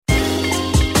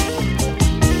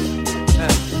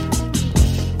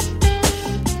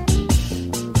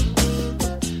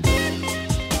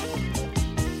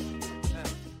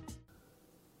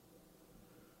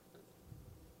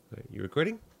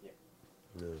recording? Yeah.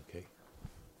 Okay.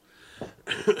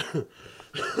 Let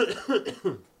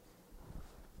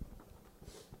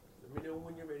me know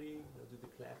when you're ready. I'll do the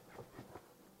clap.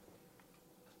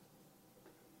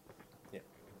 Yeah.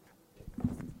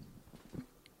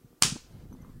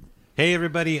 Hey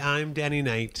everybody, I'm Danny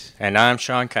Knight. And I'm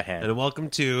Sean Cahan. And welcome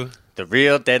to The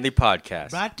Real Deadly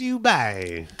Podcast. Brought to you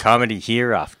by Comedy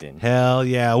here often. Hell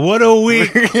yeah. What a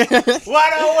week! What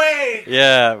a week!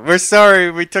 Yeah, we're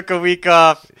sorry we took a week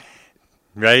off.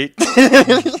 Right?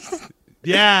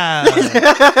 Yeah.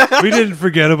 We didn't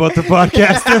forget about the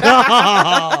podcast at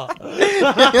all.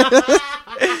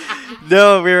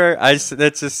 No,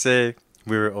 let's just say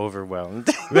we were overwhelmed.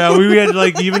 Yeah, we had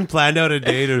even planned out a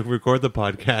day to record the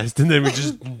podcast, and then we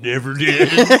just never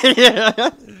did. Yeah.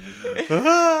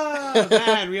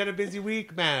 Man, we had a busy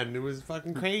week, man. It was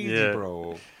fucking crazy, Yeah.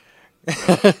 bro.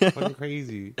 Fucking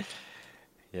crazy.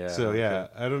 Yeah. So yeah,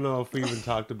 I don't know if we even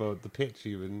talked about the pitch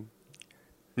even.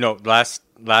 No, last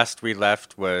we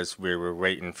left was we were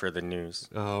waiting for the news.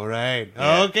 All right.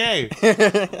 Yeah. Okay.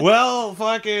 Well,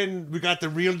 fucking, we got the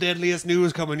real deadliest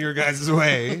news coming your guys'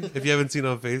 way. If you haven't seen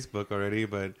on Facebook already,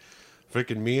 but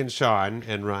freaking me and Sean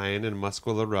and Ryan and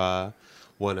Muscular Raw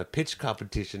won a pitch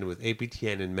competition with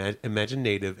APTN and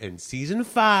Imaginative, and season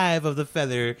 5 of The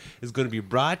Feather is going to be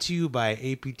brought to you by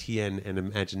APTN and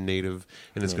Imaginative,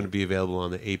 and it's going to be available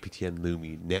on the APTN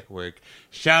Lumi network.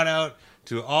 Shout out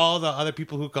to all the other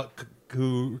people who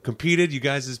competed. You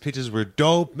guys' pitches were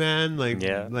dope, man.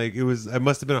 It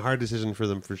must have been a hard decision for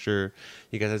them for sure.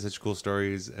 You guys had such cool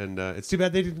stories, and it's too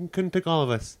bad they couldn't pick all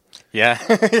of us. Yeah.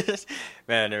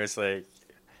 Man, it was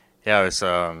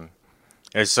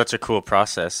such a cool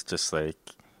process, just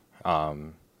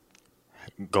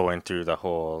going through the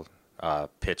whole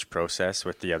pitch process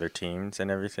with the other teams and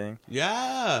everything.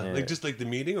 Yeah. Just the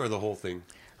meeting or the whole thing?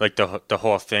 Like the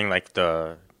whole thing, I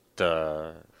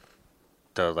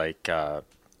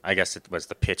guess it was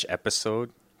the pitch episode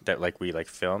that we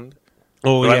filmed.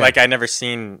 Oh yeah. I never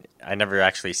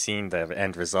actually seen the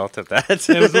end result of that. It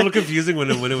was a little confusing when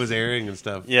it was airing and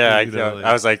stuff. Yeah,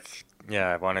 I was I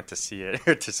wanted to see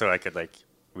it so I could I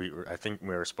think we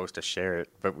were supposed to share it,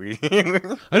 but we I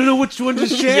don't know which one to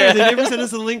share. Yeah. They never sent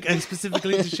us a link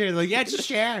specifically to share. They're like, yeah, just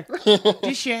share.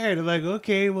 Just share it. I'm like,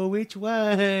 okay, well, which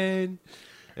one?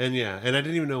 And yeah, and I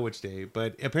didn't even know which day,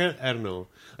 but apparently, I don't know.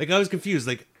 I was confused.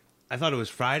 I thought it was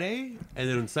Friday, and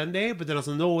then on Sunday, but then I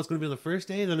also know what's going to be on the first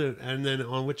day, and then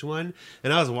on which one.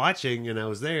 And I was watching, and I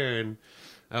was there, and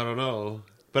I don't know.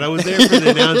 But I was there for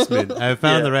the announcement. I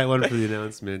found the right one for the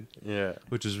announcement. Yeah.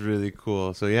 Which is really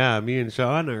cool. So yeah, me and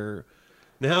Sean are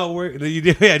now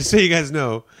just so you guys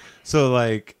know. So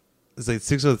it's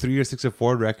 603 or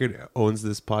 604 Record owns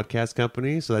this podcast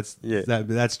company. So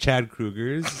that's Chad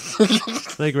Kruger's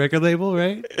record label,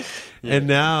 right? Yeah. And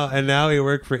now we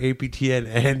work for APTN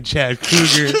and Chad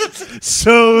Kruger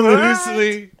so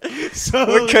loosely.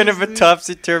 What kind of a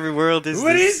topsy-turvy world is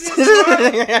what this? What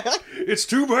is this? It's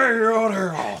too bad you're on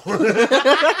here.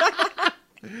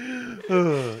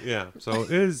 Yeah, so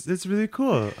it's really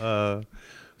cool.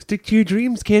 Stick to your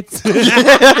dreams, kids.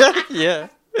 Yeah.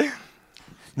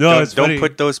 No, don't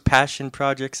put those passion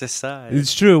projects aside.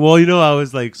 It's true. Well, I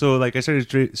was I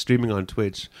started streaming on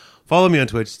Twitch. Follow me on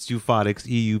Twitch. It's Euphotix,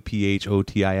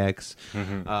 EUPHOTIX.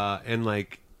 Mm-hmm. And I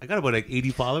got about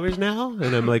 80 followers now,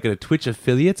 and I'm a Twitch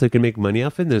affiliate, so I can make money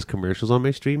off it. And there's commercials on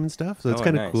my stream and stuff, so it's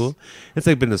kind of cool. It's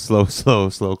been a slow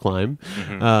climb,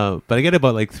 mm-hmm. But I get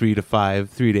about 3 to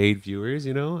 8 viewers,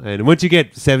 And once you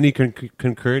get 70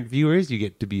 concurrent viewers, you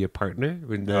get to be a partner,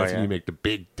 and that's when you make the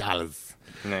big dollars.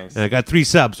 Nice. And I got 3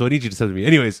 subs, so I need you to sub to me.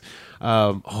 Anyways,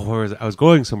 where was I was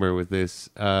going somewhere with this.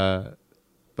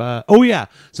 So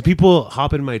people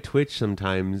hop in my Twitch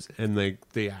sometimes and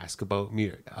they ask about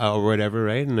me or whatever,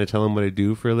 right? And I tell them what I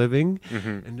do for a living,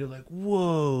 mm-hmm. and they're like,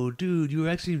 "Whoa, dude, you were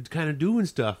actually kind of doing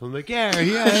stuff." I'm like, "Yeah."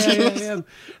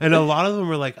 And a lot of them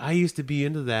are like, "I used to be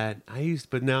into that.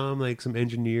 But now I'm some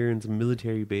engineer in some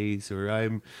military base, or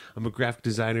I'm a graphic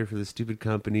designer for this stupid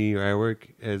company, or I work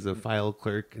as a file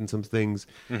clerk in some things."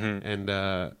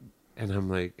 Mm-hmm. And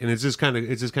I'm and it's just kind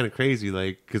of crazy,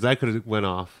 because I could have went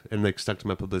off and stuck to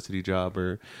my publicity job,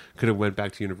 or could have went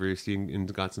back to university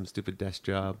and got some stupid desk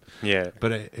job. Yeah.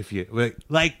 But if you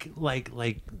like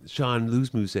Sean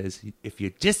Loosmoo says, if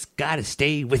you just gotta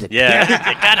stay with it, yeah,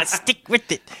 you gotta stick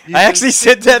with it. I actually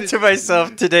said that to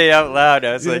myself today out loud.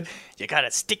 I was like, you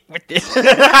gotta stick with it.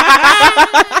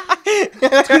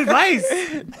 That's good advice.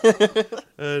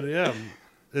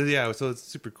 And yeah, so it's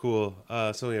super cool.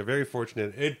 Very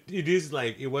fortunate. It is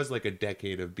it was a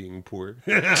decade of being poor.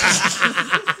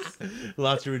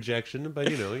 Lots of rejection,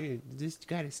 but you just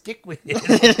gotta stick with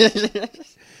it.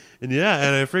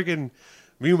 And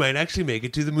we might actually make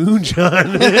it to the moon,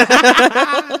 John.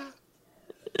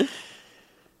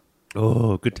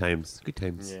 Oh, good times. Good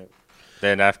times. Yeah.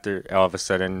 Then after, all of a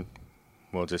sudden,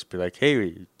 we'll just be like, hey,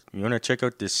 you want to check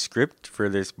out this script for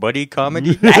this buddy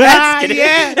comedy?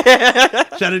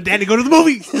 Yeah. Sean and Danny go to the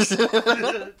movies.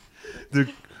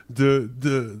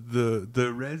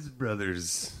 the Rez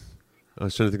Brothers. I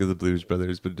was trying to think of the Blues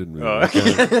Brothers, but it didn't really work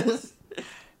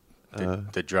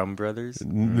out. The Drum Brothers?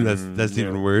 That's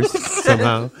even worse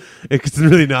somehow. It's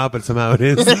really not, but somehow it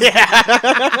is.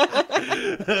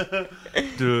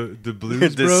 The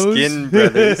Blues The Bros? Skin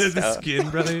Brothers. The Skin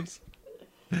Brothers.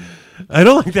 I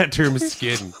don't like that term,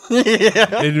 skin.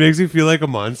 It makes me feel like a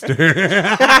monster.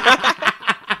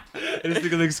 I just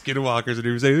think of like skinwalkers, and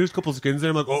he was like, "There's a couple skins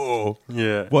there." I'm like, "Oh,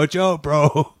 Yeah. watch out,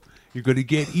 bro! You're gonna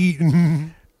get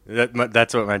eaten."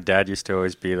 That's what my dad used to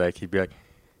always be like. He'd be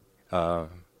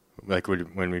like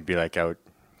when we'd be like out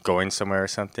going somewhere or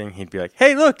something, he'd be like,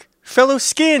 "Hey, look, fellow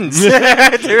skins."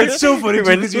 It's so funny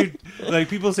because you like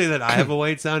people say that I have a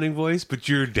white sounding voice, but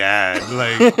your dad,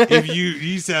 like, if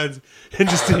he sounds, and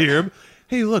just to hear him,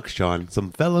 hey, look, Sean, some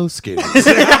fellow skins.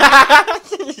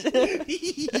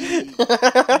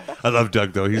 I love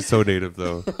Doug though; he's so native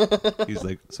though. He's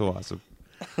like so awesome.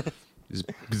 He's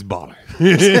baller.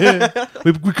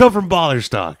 we come from baller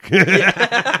stock.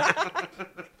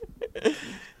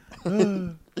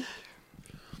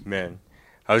 Man,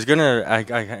 I was gonna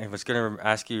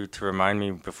ask you to remind me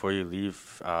before you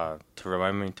leave to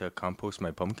remind me to compost my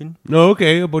pumpkin. No,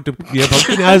 okay, about the pumpkin.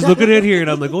 I was looking at here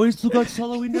and I'm like, oh, he's still got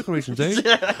Halloween decorations, eh?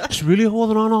 Just really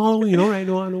holding on to Halloween. All right,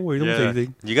 no worry, don't say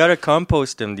anything. You gotta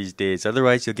compost them these days,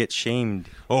 otherwise you'll get shamed.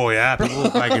 Oh yeah, people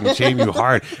fucking shame you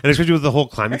hard, and especially with the whole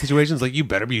climate situation. It's like you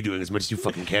better be doing as much as you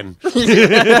fucking can.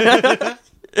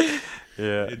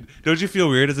 Yeah. Don't you feel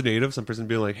weird as a native? Some person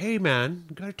being like, "Hey man,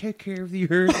 you gotta take care of the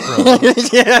earth, bro." Like,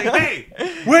 hey,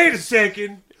 wait a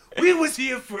second. We was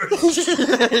here first.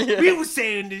 We was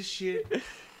saying this shit.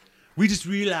 We just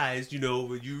realized, you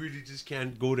really just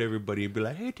can't go to everybody and be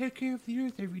like, "Hey, take care of the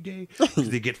earth every day,"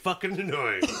 because they get fucking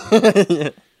annoying.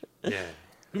 Yeah,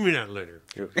 give me that litter.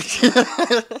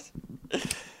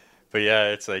 But yeah,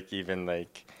 it's like even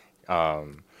like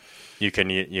you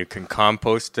can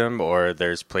compost them, or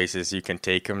there's places you can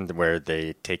take them where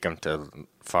they take them to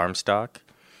farm stock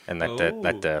and let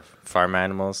the farm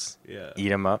animals eat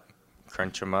them up,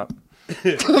 crunch them up.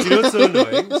 You know what's so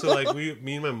annoying? So like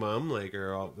me and my mom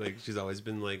are all like, she's always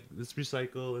been like, let's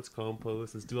recycle, let's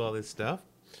compost, let's do all this stuff.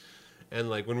 And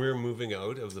like when we were moving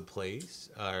out of the place,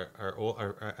 our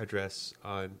address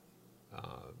on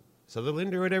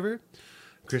Sutherland or whatever,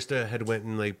 Krista had went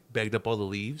and like bagged up all the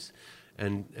leaves,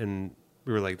 and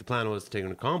we were like, the plan was to take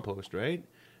them to compost, right?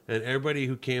 And everybody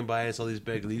who came by and saw these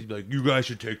bagged leaves be like, you guys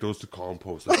should take those to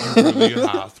compost. Like, you really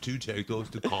have to take those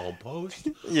to compost.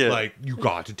 Yeah. Like, you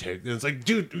got to take them. It's like,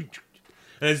 dude. And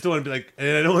I just don't want to be like,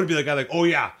 and I don't want to be like, oh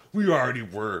yeah, we already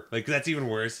were. Like, that's even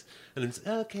worse. And it's,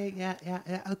 okay, yeah,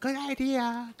 good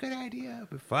idea.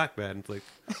 But fuck, man, it's like,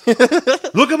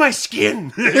 look at my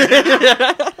skin.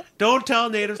 Don't tell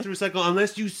natives to recycle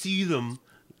unless you see them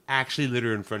actually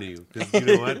litter in front of you. Because you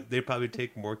know what? They probably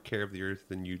take more care of the earth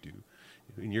than you do.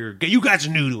 And you guys are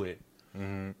new to it.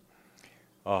 Mm-hmm.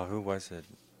 Oh, who was it?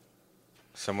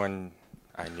 Someone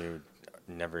I knew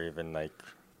never even like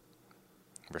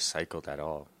recycled at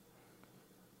all.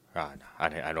 Oh, no, I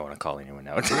don't want to call anyone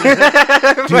out. Do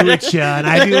it, Sean.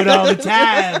 I do it all the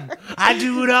time.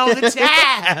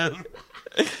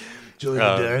 Join the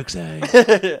dark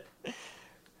side.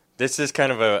 This is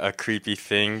kind of a creepy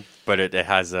thing, but it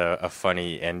has a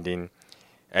funny ending.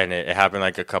 And it happened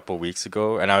like a couple weeks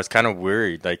ago, and I was kind of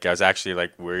worried. Like, I was actually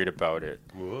like worried about it.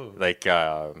 Whoa. Like,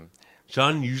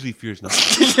 Sean usually fears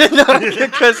nothing.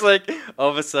 Because like all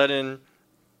of a sudden,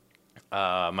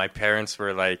 my parents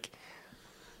were like,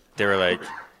 they were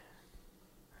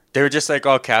just like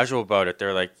all casual about it. They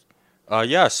were like,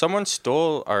 yeah, someone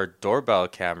stole our doorbell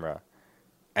camera.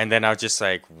 And then I was just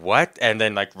like, what? And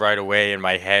then like right away in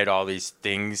my head, all these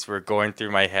things were going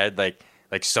through my head, like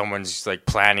someone's like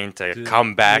planning to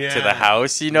come back to the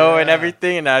house, and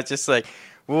everything. And I was just like,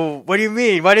 well, what do you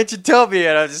mean? Why didn't you tell me?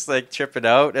 And I was just like tripping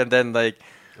out. And then like,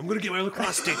 I'm going to get my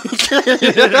lacrosse stick.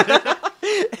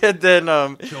 And then,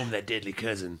 show him that deadly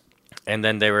cousin. And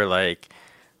then they were like,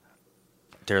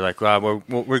 well,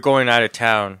 we're going out of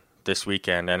town this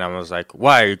weekend. And I was like,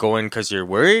 why? Are you going because you're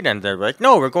worried? And they're like,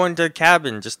 no, we're going to the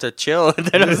cabin just to chill. And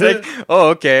then I was like, oh,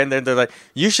 okay. And then they're like,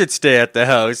 you should stay at the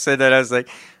house. And then I was like,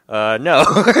 no.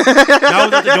 Not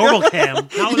without the doorbell cam.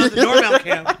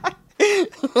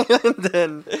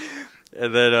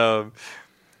 And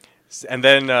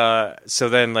then, so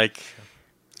then like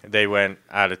they went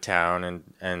out of town,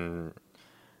 and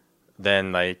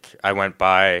then like I went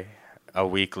by a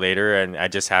week later, and I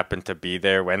just happened to be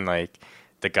there when like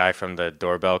the guy from the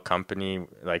doorbell company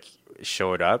like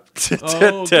showed up to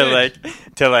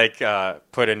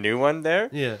put a new one there.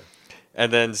 Yeah.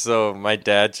 And then so my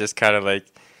dad just kind of like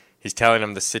he's telling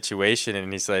him the situation,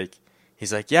 and he's like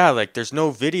yeah, like there's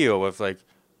no video of like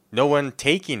no one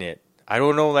taking it. I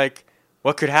don't know like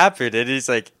what could happen. And he's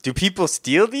like, do people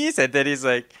steal these? And then he's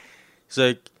like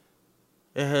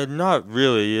not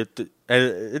really.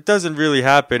 It doesn't really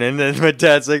happen. And then my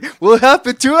dad's like, well, it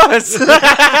happened to us.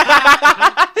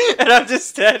 And I'm just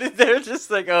standing there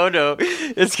just like, oh no,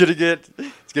 it's gonna get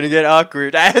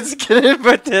awkward.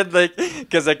 But then like,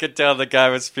 because I could tell the guy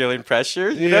was feeling pressure,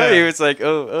 you know, he was like,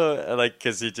 oh, like,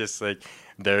 because he just like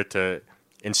there to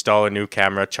install a new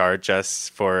camera, charge us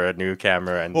for a new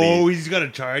camera, and he's got to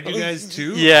charge you guys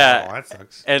too. Yeah, that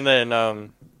sucks. And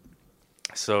then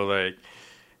so like.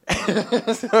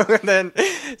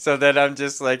 so then I'm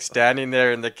just like standing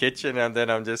there in the kitchen, and then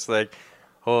I'm just like,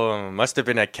 oh, must have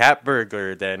been a cat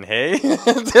burglar then, hey?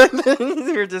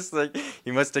 We're just like,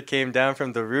 he must have came down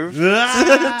from the roof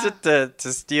to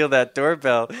steal that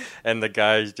doorbell. And the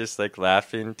guy's just like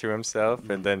laughing to himself,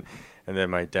 and then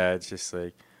my dad's just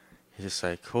like, he's just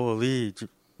like, holy,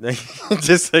 like,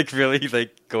 just like really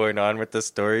like going on with the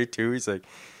story too. He's like,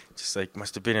 just like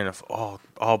must have been in a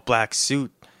all black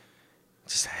suit.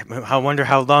 Just, I wonder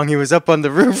how long he was up on the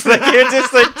roof. Like you're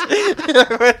just like,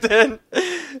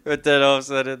 but then all of a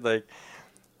sudden, like,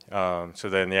 so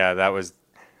then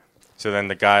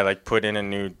the guy like put in a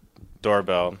new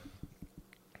doorbell,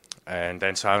 and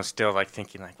then so I'm still like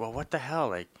thinking like, well, what the hell?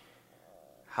 Like,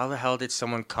 how the hell did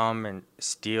someone come and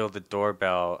steal the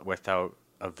doorbell without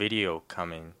a video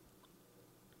coming?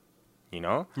 You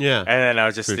know? Yeah. And then I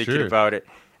was just thinking about it,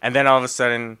 and then all of a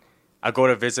sudden, I go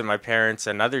to visit my parents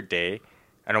another day.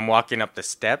 And I'm walking up the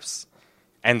steps,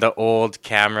 and the old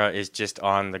camera is just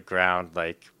on the ground,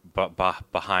 like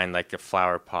behind like a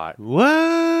flower pot.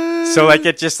 What? So like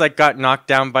it just like got knocked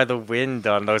down by the wind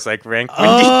on those like rank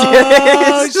windy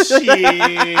days. Shit!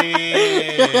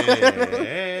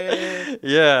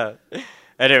 Yeah,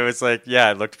 and it was like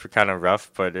it looked kind of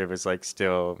rough, but it was like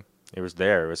still it was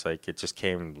there. It was like it just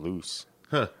came loose.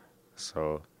 Huh?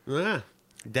 So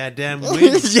that damn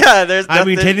wind. Yeah, there's. I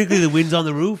mean, technically, the wind's on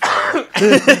the roof.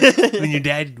 I mean, your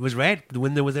dad was right. The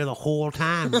wind was there the whole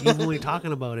time, even when we were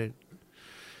talking about it.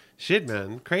 Shit,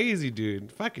 man, crazy,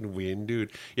 dude. Fucking wind,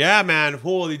 dude. Yeah, man,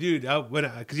 holy dude.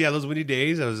 Because those windy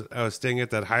days, I was staying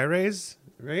at that high rise,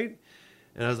 right?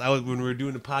 And I was when we were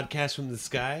doing a podcast from the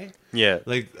sky. Yeah,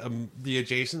 like the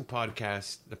adjacent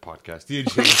podcast, the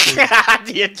adjacent,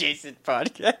 the adjacent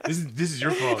podcast. This is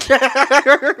your fault.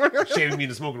 Shaving me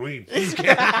into smoking weed.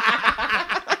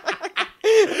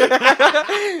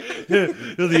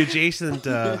 The adjacent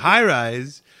high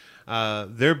rise,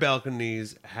 their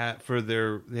balconies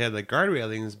they had like guard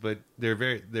railings, but they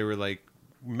were like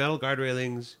metal guard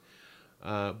railings,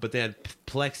 but they had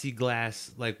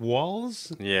plexiglass like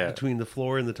walls between the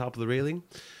floor and the top of the railing.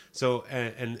 So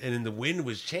and then the wind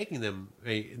was shaking them,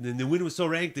 right? And then the wind was so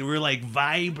rank they were like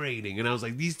vibrating, and I was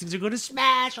like, these things are going to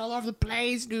smash all over the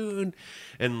place, dude.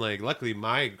 And like, luckily,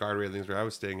 my guard railings where I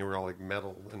was staying were all like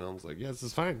metal, and I was like, yeah, this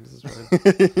is fine.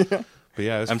 But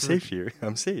yeah, I'm safe here.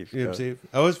 I'm safe. Yeah, I'm safe.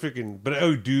 I was freaking, but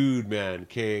oh, dude, man,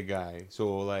 K guy.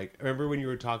 So like, remember when you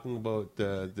were talking about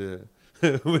the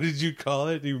what did you call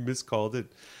it? You miscalled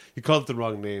it. You called it the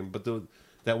wrong name, but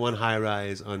that one high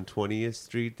rise on 20th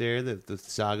Street there, the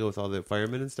saga with all the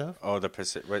firemen and stuff. Oh,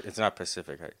 it's not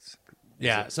Pacific Heights.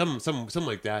 Yeah, some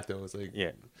like that though. It's like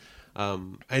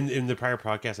and in the prior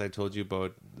podcast I told you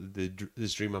about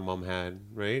this dream my mom had,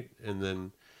 right? And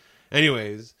then,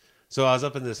 anyways, so I was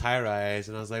up in this high rise,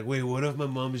 and I was like, wait, what if my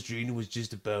mom's dream was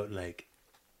just about like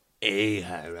a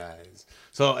high rise?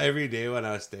 So every day when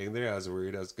I was staying there, I was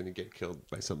worried I was going to get killed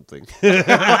by something.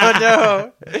 Oh,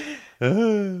 no.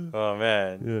 Oh,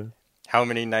 man. Yeah. How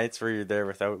many nights were you there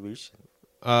without Lucian?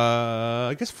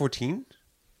 I guess 14.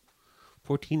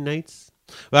 14 nights.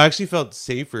 Well, I actually felt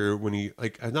safer when he,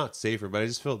 like, not safer, but I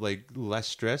just felt, like, less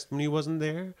stressed when he wasn't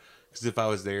there. Because if I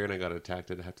was there and I got attacked,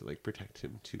 I'd have to, like, protect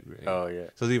him too, right? Oh,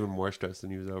 yeah. So I was even more stressed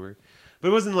when he was over. But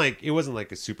it wasn't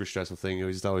like a super stressful thing. It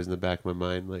was just always in the back of my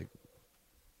mind, like,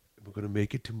 am I going to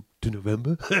make it to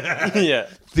November? Yeah.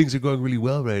 Things are going really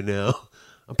well right now.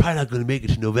 I'm probably not going to make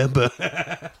it to November.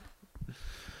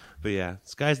 But yeah,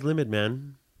 sky's the limit,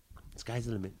 man. Sky's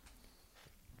the limit.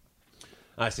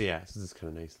 So yeah, this is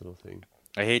kind of a nice little thing.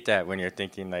 I hate that when you're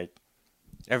thinking, like,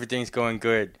 everything's going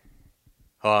good.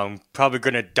 I'm probably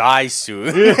gonna die soon.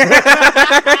 Like,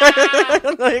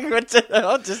 what the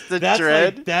hell? Just the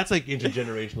dread. That's like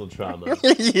intergenerational trauma.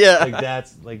 Yeah. Like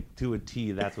that's like to a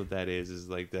T. That's what that is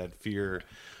that fear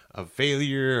of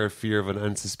failure or fear of an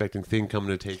unsuspecting thing coming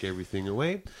to take everything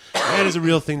away. That is a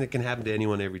real thing that can happen to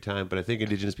anyone every time. But I think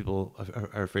Indigenous people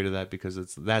are afraid of that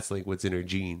because that's like what's in our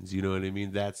genes. You know what I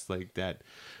mean? That's like that.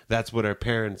 That's what our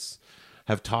parents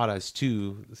have taught us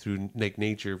too, through like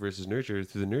nature versus nurture.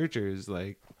 Through the nurture is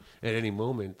like at any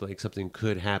moment like something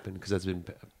could happen because that's been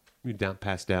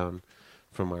passed down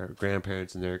from our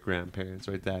grandparents and their grandparents,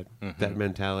 right? That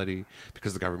mentality,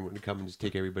 because the government would come and just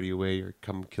take everybody away, or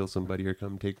come kill somebody, or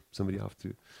come take somebody off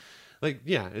to, like,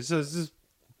 yeah. It's just,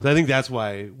 I think that's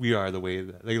why we are the way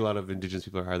that, like, a lot of Indigenous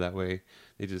people are that way.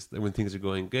 They just, when things are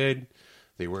going good,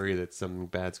 they worry that something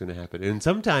bad's going to happen, and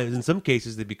sometimes, in some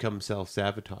cases, they become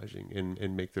self-sabotaging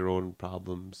and make their own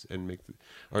problems and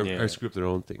or screw up their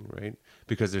own thing, right?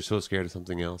 Because they're so scared of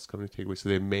something else coming to take away, so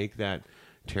they make that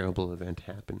terrible event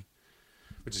happen.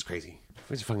 Which is crazy.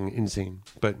 Which is fucking insane.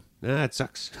 But it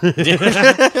sucks.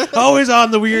 Always on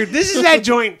the weird. This is that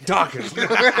joint talking.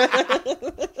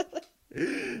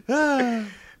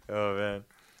 Oh man.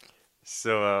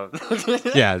 So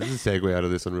yeah, this is a segue out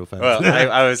of this one real fast.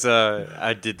 Well,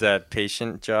 I did that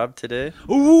patient job today.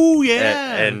 Ooh,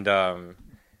 yeah. And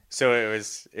so it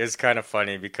was kind of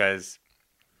funny because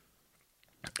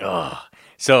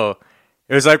so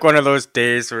it was like one of those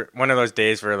days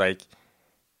where like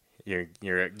you're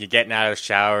getting out of the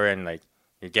shower and like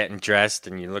you're getting dressed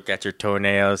and you look at your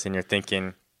toenails and you're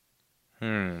thinking,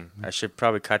 I should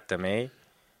probably cut them, eh?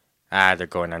 They're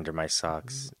going under my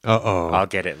socks. I'll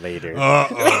get it later.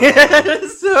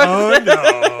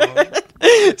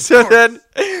 So then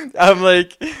I'm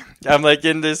like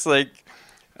in this, like,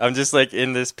 I'm just like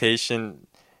in this patient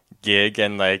gig,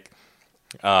 and like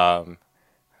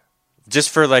just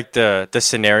for like the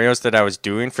scenarios that I was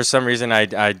doing, for some reason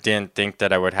I didn't think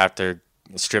that I would have to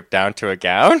strip down to a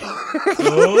gown. So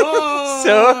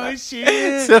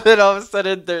then all of a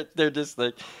sudden they're just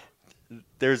like,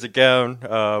 there's a gown,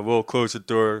 we'll close the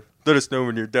door, let us know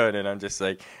when you're done. And I'm just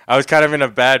like, I was kind of in a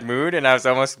bad mood, and I was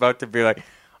almost about to be like, I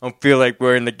don't feel like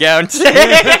wearing the gown today.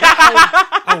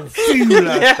 I don't feel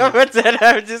like yeah, but then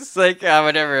I was just like,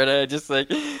 whatever. And I just like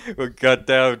got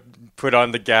down, put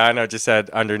on the gown. I just had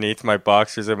underneath my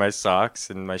boxers and my socks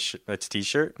and my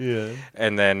t-shirt. Yeah.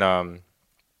 And then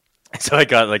so I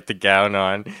got like the gown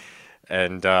on,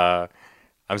 and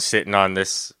I'm sitting on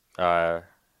this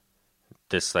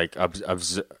this like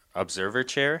observer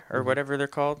chair or whatever they're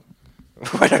called.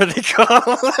 What are they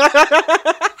called?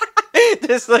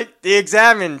 Just like the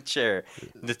examine chair,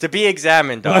 to be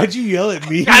examined on. Why'd you yell at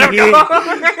me? I don't know.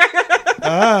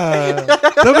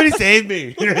 Somebody save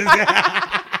me.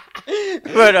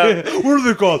 But what are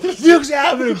they called? The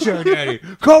examining chair, Daddy.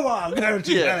 Come on, get it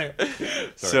together.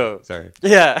 Sorry.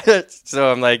 Yeah.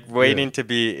 So I'm like waiting to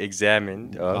be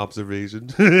examined. Observation.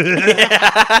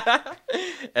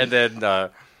 And then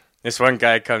this one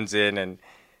guy comes in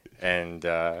and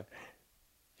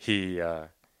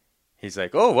he's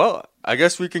like, "Oh well, I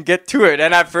guess we can get to it."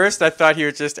 And at first, I thought he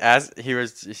was just I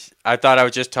thought I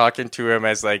was just talking to him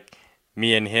as like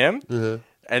me and him. Uh-huh.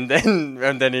 And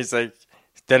then he's like,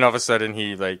 then all of a sudden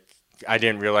he like, I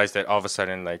didn't realize that all of a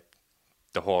sudden like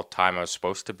the whole time I was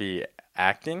supposed to be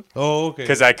acting. Oh, okay.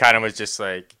 Because I kind of was just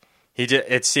like,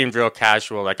 it seemed real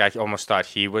casual. Like I almost thought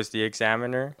he was the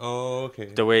examiner. Oh, okay.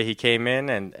 The way he came in,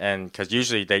 and because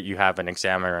usually that you have an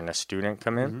examiner and a student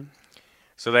come in. Mm-hmm.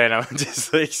 So then I'm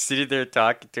just like sitting there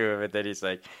talking to him, and then he's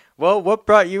like, "Well, what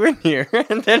brought you in here?"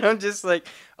 And then I'm just like,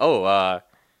 "Oh,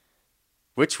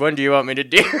 which one do you want me to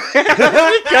do?"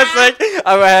 Because like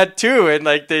I had two, and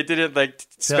like they didn't like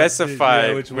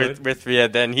specify with me.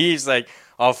 And then he's like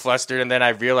all flustered, and then I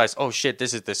realized, oh shit,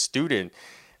 this is the student.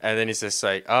 And then he's just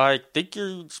like, I think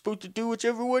you're supposed to do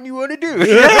whichever one you want to do.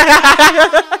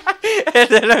 And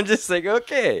then I'm just like,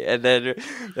 okay. And then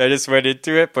I just went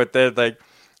into it, but then like.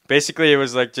 Basically, it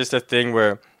was like just a thing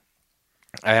where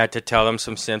I had to tell them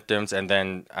some symptoms, and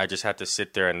then I just had to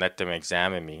sit there and let them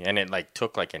examine me. And it like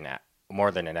took like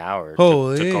more than an hour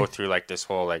to go through like this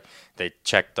whole, like they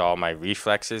checked all my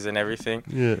reflexes and everything.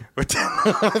 Yeah. But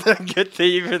then they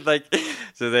even like,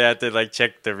 so they had to like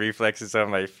check the reflexes on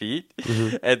my feet.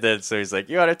 Mm-hmm. And then so he's like,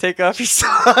 "You want to take off your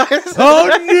socks?" Oh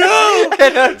no!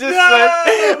 And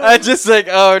I'm just like,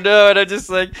 oh no! And I'm just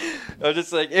like,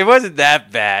 it wasn't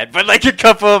that bad, but like a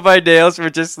couple of my nails were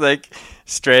just like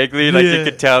straggly. Like you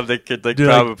could tell they could like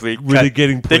probably were they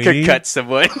getting pointy? They could cut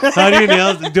someone. How do your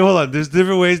nails? Hold on, there's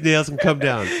different ways nails can come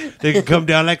down. They can come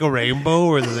down like a rainbow,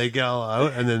 or then they get all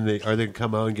out, and then they can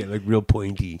come out and get like real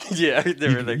pointy. Yeah,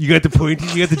 they were like, You got the pointy,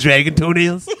 you got the dragon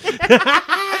toenails.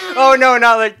 oh no,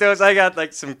 not like those. I got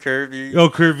like some curvy. Oh,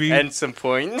 curvy and some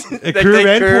point. A curve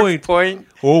and point.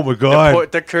 Oh my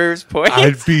god, the curves point.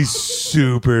 I'd be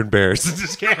super embarrassed.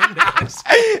 Just kidding.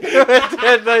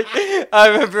 And like, I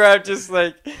remember I was just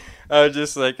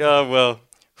like, oh well,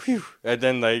 whew. And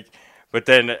then like, but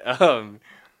then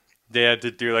they had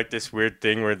to do like this weird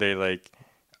thing where they like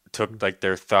took like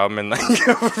their thumb and like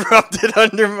rubbed it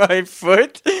under my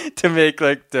foot to make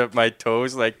like my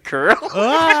toes like curl.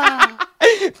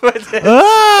 But then,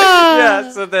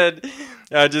 yeah, so then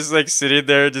I just like sitting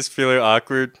there just feeling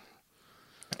awkward,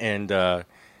 and then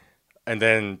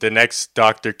the next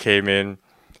doctor came in,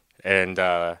 and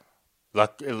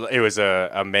it was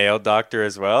a male doctor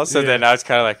as well. So then I was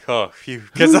kind of like, oh, phew,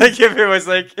 because like if it was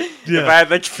like if I had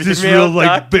like female this real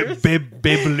like doctors,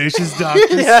 babylicious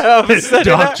doctors, yeah,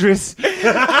 doctress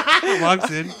walks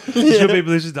in. This real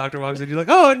babylicious doctor walks in. You're like,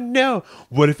 oh no!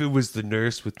 What if it was the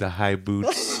nurse with the high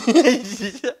boots?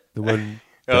 The one.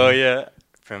 Oh yeah,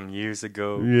 from years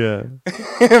ago. Yeah.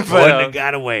 But, One that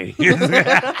got away.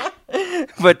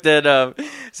 But then,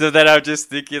 so then I was just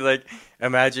thinking, like,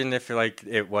 imagine if like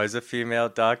it was a female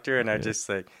doctor, and I just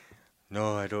like,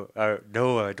 no, I don't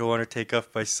want to take off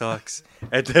my socks,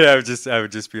 and then I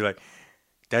would just be like,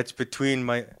 that's between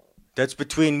me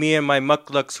and my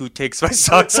mucklucks who takes my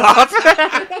socks off.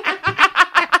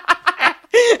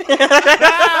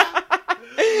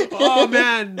 Oh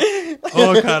man.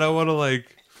 Oh god, I want to like.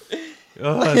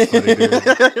 Oh, that's funny, dude.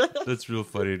 That's real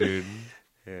funny, dude.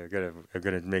 Yeah, I'm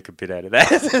gonna make a bit out of that.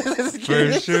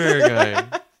 For sure,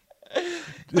 guy.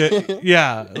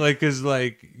 Yeah, like, cause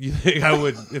like you think I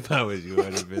would, if I was you,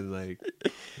 I'd have been like,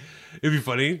 it'd be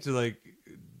funny to like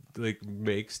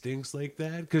make stinks like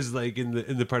that, cause like in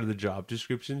the part of the job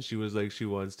description, she was like she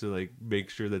wants to like make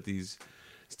sure that these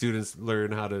students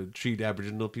learn how to treat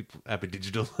Aboriginal people,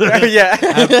 Aboriginal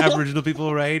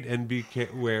people right, and be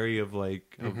wary of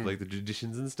like the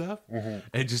traditions and stuff,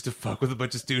 and just to fuck with a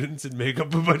bunch of students and make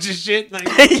up a bunch of shit. Like,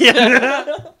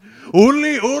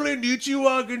 only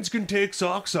Nichiwagans can take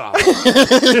socks off.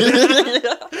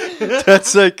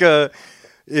 That's like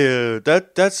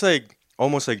that's like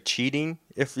almost like cheating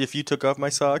if you took off my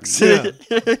socks. Yeah.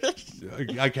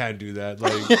 I can't do that.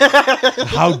 Like,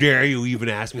 how dare you even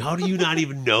ask me? How do you not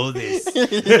even know this?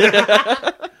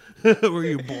 Were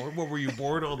you born? What were you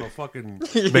born on the fucking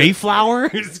Mayflower?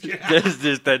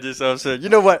 that just also. You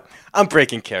know what? I'm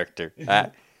breaking character.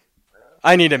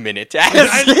 I need a minute to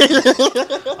ask.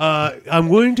 I'm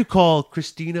going to call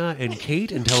Christina and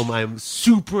Kate and tell them I'm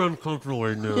super uncomfortable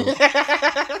right now.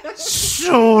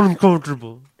 So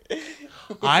uncomfortable.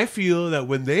 I feel that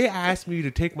when they asked me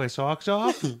to take my socks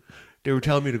off, they were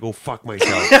telling me to go fuck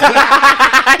myself.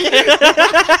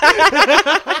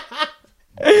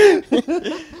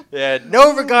 Yeah,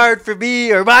 no regard for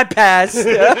me or my past.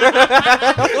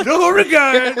 No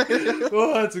regard.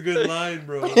 Oh, that's a good line,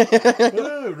 bro.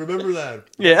 Remember that.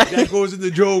 Yeah. That goes in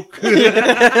the joke.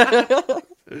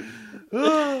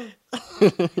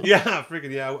 Yeah,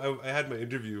 freaking yeah. I had my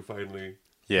interview finally.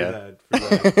 Yeah. For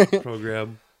that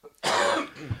program.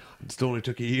 It still only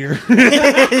took a year.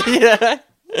 Yeah.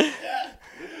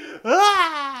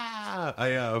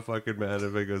 Fucking man.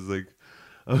 If I was like,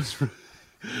 I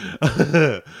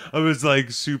was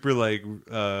like super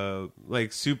to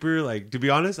be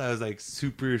honest, I was like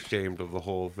super ashamed of the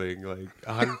whole thing, like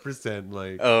 100%,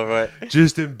 like Oh right.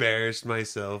 just embarrassed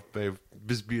myself by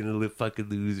just being a little fucking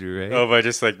loser, right? Oh, by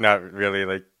just like not really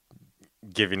like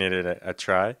giving it a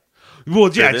try.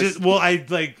 Well, yeah,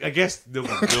 I guess no,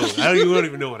 I don't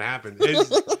even know what happened.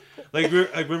 It's, like,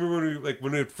 I remember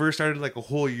when we first started, like a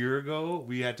whole year ago,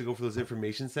 we had to go for those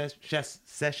information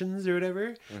sessions or whatever.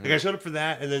 Mm-hmm. Like, I showed up for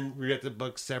that, and then we got to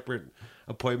book separate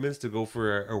appointments to go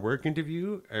for a work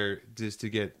interview, or just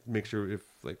to make sure if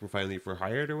like we're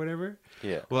hired or whatever.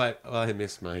 Yeah. Well, I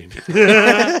missed mine.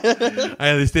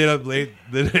 I stayed up late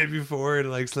the night before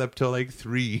and like slept till like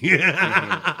 3.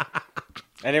 Mm-hmm.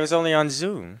 And it was only on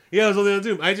Zoom. Yeah, it was only on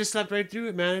Zoom. I just slept right through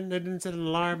it, man. I didn't set an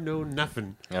alarm, no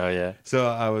nothing. Oh yeah. So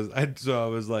I was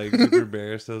like super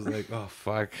embarrassed. I was like, oh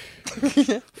fuck,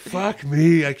 fuck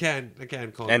me. I can't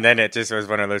call. And then it just was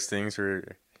one of those things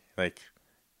where, like,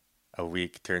 a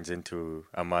week turns into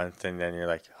a month, and then you're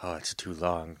like, oh, it's too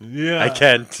long. Yeah, I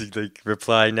can't like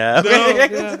reply now. No,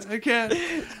 yeah, I can't.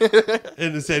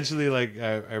 And essentially, like,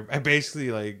 I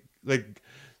basically like.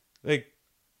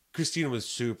 Christina was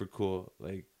super cool.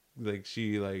 Like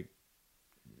she like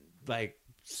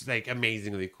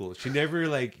amazingly cool. She never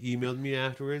like emailed me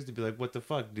afterwards to be like, "What the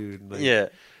fuck, dude?" Like, Yeah.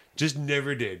 Just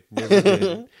never did. Never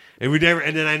did.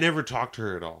 And then I never talked to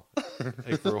her at all.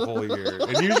 Like for a whole year.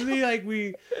 And usually like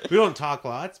we don't talk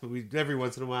lots, but we every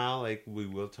once in a while like we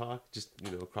will talk, just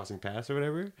crossing paths or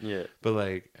whatever. Yeah. But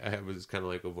like I was kind of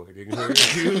like avoiding her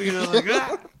too, like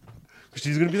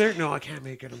she's gonna be there. No, I can't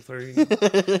make it. I'm sorry.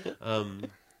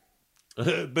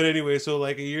 But anyway, so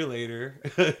like a year later,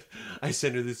 I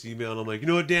send her this email and I'm like, you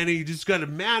know what, Danny, you just gotta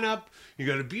man up. You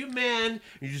gotta be a man.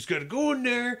 You just gotta go in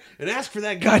there and ask for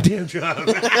that goddamn job.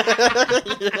 And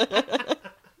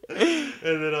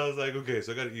then I was like, okay,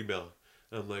 so I got an email.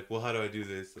 And I'm like, well, how do I do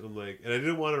this? And I'm like, and I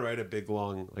didn't want to write a big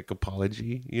long like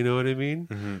apology. You know what I mean?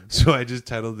 Mm-hmm. So I just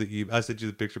titled the email. I sent you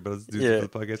the picture, but let's do it for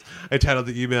the podcast. I titled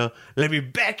the email, "Let me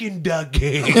back in the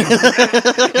game!"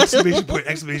 Exclamation point!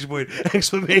 Exclamation point!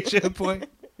 Exclamation point!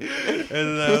 And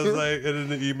then I was like, and in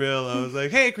the email, I was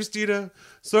like, "Hey, Christina,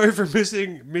 sorry for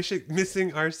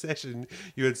missing our session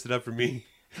you had set up for me."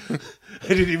 I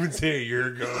didn't even say a year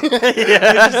ago.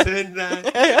 I just said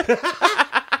that.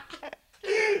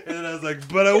 And then I was like,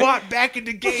 but I want back in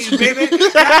the game, baby.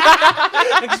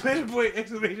 Exclamation point,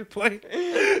 exclamation point.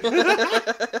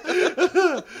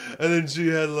 And then she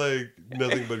had like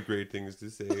nothing but great things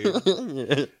to say.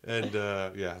 And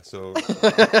so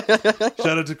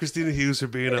shout out to Christina Hughes for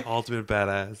being an ultimate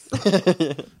badass.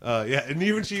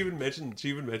 And she even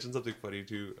mentioned something funny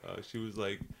too. She was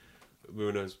like,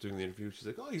 when I was doing the interview, she's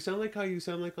like, "Oh, you sound like how you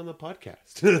sound like on the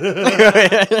podcast."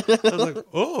 I was like,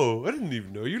 "Oh, I didn't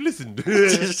even know you listened." I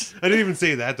didn't even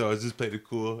say that though. I was just playing it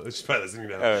cool. She's probably listening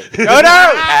now. No!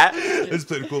 I just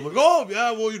played it cool. I'm like, "Oh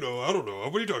yeah, well, I don't know.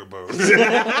 What are you talking about?"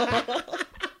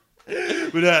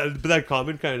 But that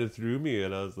comment kind of threw me,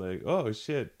 and I was like, "Oh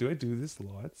shit, do I do this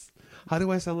lots? How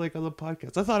do I sound like on the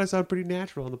podcast?" I thought I sound pretty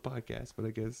natural on the podcast, but I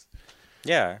guess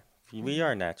we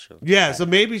are natural. Yeah, so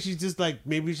maybe she's just like.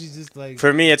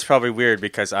 For me, it's probably weird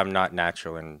because I'm not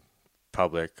natural in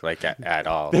public, like at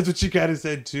all. That's what she kind of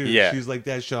said too. Yeah, she was like,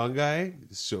 "That Sean guy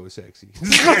is so sexy." No,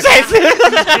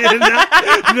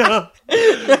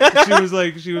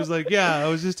 she was like, "Yeah, I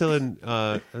was just telling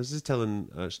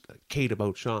Kate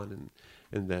about Sean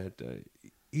and that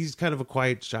he's kind of a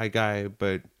quiet, shy guy,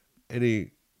 but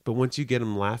once you get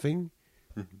him laughing."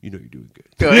 You're doing good.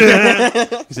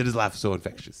 He said his laugh is so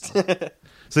infectious.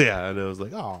 So yeah, and I was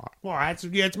like, "Oh, well,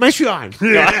 it's my Sean."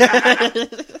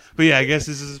 But yeah, I guess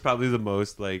this is probably the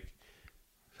most like,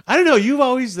 I don't know. You've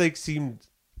always like seemed,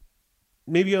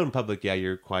 maybe out in public,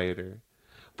 you're quieter,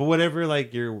 but whenever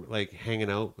like you're like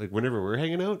hanging out, like whenever we're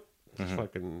hanging out, just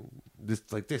fucking this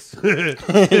like this,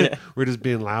 we're just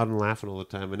being loud and laughing all the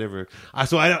time.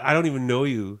 I don't even know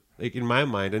you. Like in my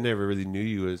mind, I never really knew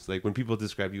you as like when people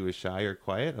describe you as shy or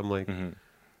quiet. I'm like,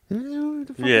 what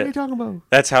the fuck are you talking about?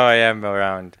 That's how I am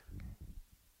around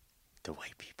the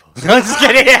white people. No, I'm just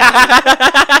kidding.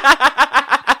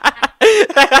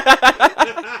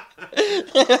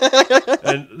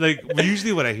 And like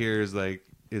usually what I hear is like,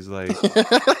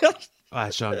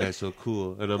 Sean guy's so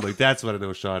cool, and I'm like, that's what I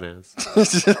know Sean as.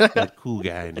 That cool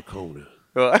guy in the corner.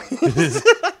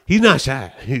 He's not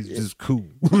shy. He's just cool.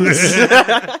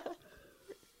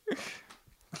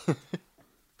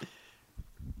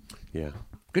 Yeah.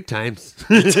 Good times.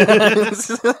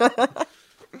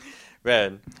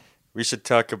 Man, we should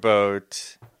talk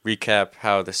about recap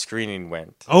how the screening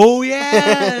went. Oh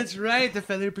yeah, that's right. The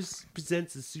Feather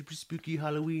presents a super spooky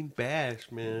Halloween bash,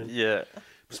 man. Yeah.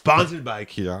 Sponsored by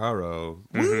Chiaro.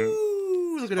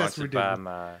 Woo! Look at us. Sponsored by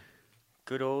my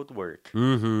good old work.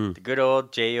 The good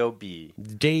old J.O.B.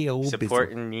 J.O.B.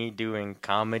 Supporting me doing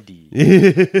comedy.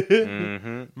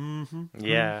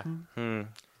 Yeah.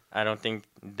 I don't think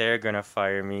they're going to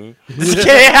fire me.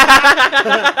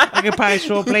 I can probably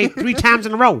show up late 3 times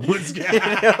in a row.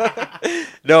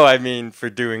 No, I mean for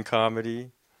doing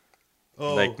comedy.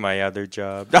 Oh. Like my other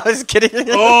job. No, I was kidding.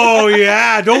 Oh,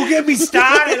 yeah. Don't get me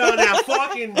started on that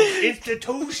fucking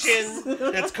institution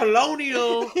that's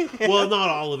colonial. Well, not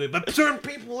all of it, but certain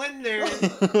people in there.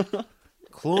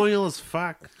 Colonial as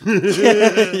fuck.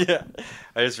 Yeah.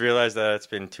 I just realized that it's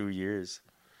been 2 years.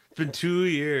 It's been 2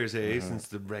 years, since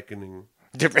the reckoning.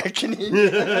 The reckoning?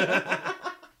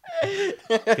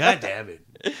 God damn it.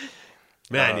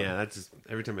 Man, yeah, that's just,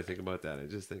 every time I think about that, I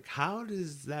just think, how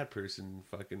does that person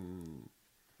fucking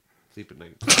sleep at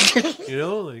night?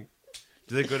 Like,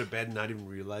 do they go to bed and not even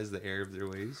realize the error of their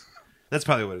ways? That's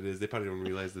probably what it is. They probably don't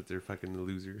realize that they're fucking a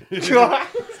loser.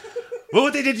 Well,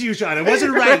 what they did to you, Sean, it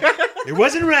wasn't right. It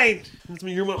wasn't right.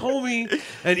 You're my homie.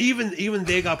 And even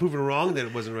they got proven wrong that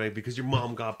it wasn't right because your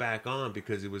mom got back on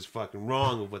because it was fucking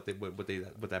wrong of what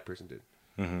that person did.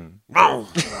 Wrong.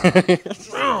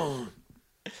 Wrong.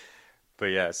 But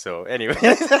yeah, so anyway.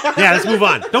 Yeah, let's move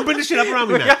on. Don't bring this shit up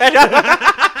around me now.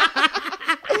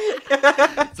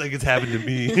 It's like it's happened to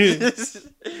me.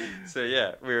 So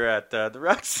yeah, we were at the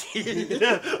Roxy.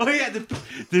 Oh yeah,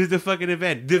 the fucking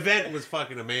event. The event was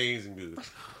fucking amazing, dude.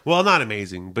 Well, not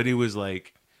amazing, but it was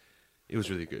like, it was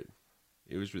really good.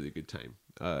 It was really good time.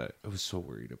 I was so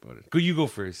worried about it. You go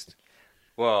first.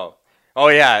 Well, oh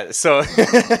yeah, so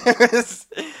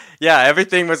yeah,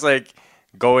 everything was like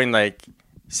going like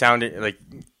sounding like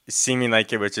seeming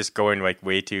like it was just going like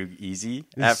way too easy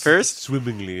at first.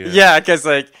 Swimmingly, Yeah, because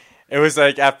like it was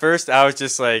like at first I was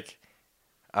just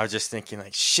thinking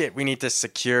like shit, we need to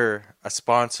secure a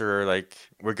sponsor, or like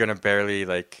we're gonna barely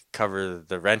like cover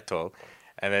the rental.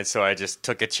 And then so I just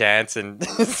took a chance and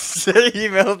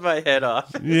emailed my head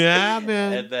off. Yeah,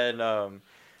 man. And then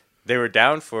they were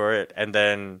down for it, and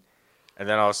then all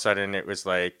of a sudden it was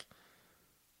like,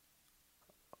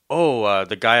 oh,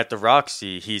 the guy at the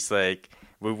Roxy, he's like,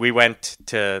 we went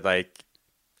to like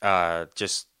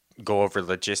just go over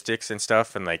logistics and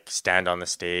stuff, and like stand on the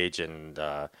stage and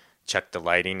check the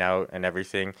lighting out and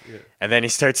everything. Yeah. And then he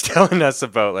starts telling us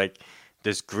about like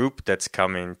this group that's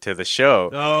coming to the show.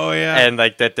 Oh yeah. And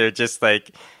like that they're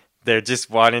just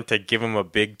wanting to give him a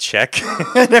big check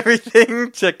and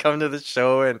everything to come to the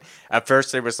show. And at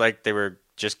first it was like they were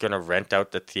just gonna rent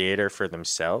out the theater for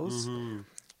themselves. Mm-hmm.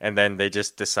 And then they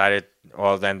just decided,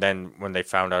 well, then when they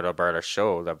found out about our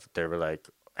show, they were like,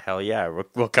 hell yeah,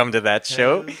 we'll come to that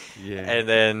show. Yeah.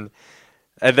 And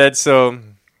then so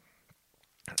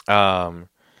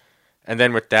and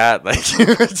then with that, like, we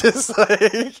were just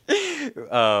like,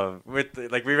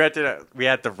 we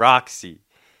had the Roxy.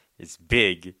 It's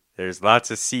big. There's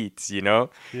lots of seats, you know?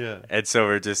 Yeah. And so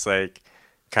we're just like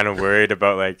kind of worried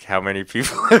about like how many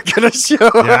people are gonna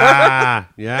show.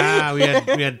 Yeah. We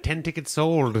had 10 tickets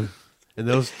sold, and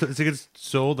those tickets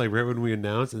sold like right when we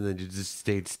announced, and then it just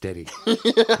stayed steady.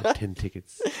 10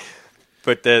 tickets.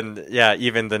 But then, yeah,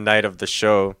 even the night of the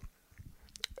show,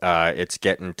 it's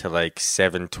getting to like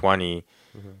 7:20,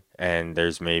 and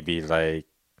there's maybe like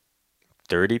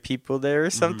 30 people there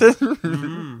or something,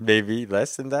 maybe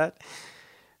less than that.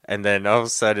 And then all of a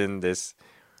sudden, this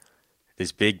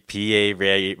big PA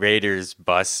Raiders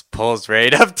bus pulls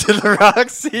right up to the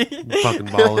Roxy. Fucking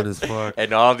balling as fuck.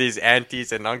 And all these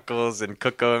aunties and uncles and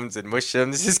cookums and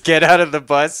mushums just get out of the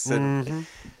bus, and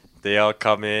they all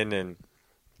come in, and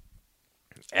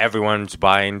everyone's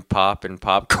buying pop and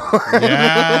popcorn.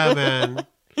 Yeah, man.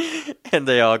 And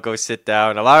they all go sit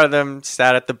down. A lot of them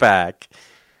sat at the back,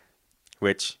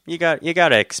 which you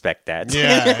gotta expect that.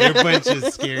 Yeah, they're a bunch of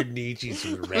scared Nietzsche's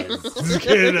from the Reds.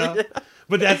 You know?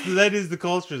 But that is the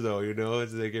culture, though. You know,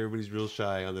 it's like everybody's real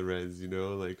shy on the Reds. You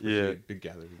know, like big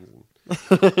gatherings.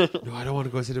 No, I don't want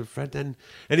to go sit in front. And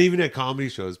even at comedy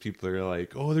shows, people are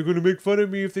like, "Oh, they're going to make fun of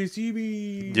me if they see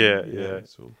me." Yeah.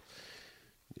 So.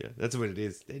 Yeah, that's what it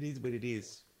is. That is what it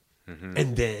is. Mm-hmm.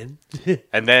 And then,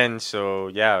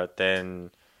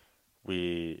 then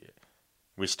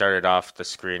we started off the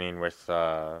screening with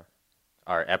our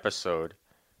episode,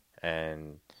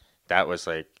 and that was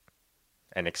like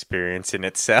an experience in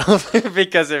itself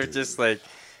because it was just like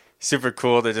super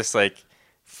cool to just like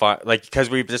fun, like because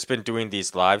we've just been doing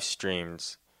these live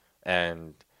streams,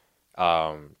 and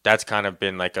that's kind of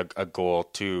been like a goal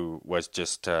too, was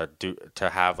just to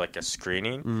have like a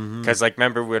screening, because like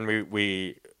remember when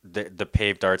the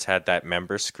Paved Arts had that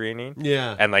member screening,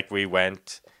 and like we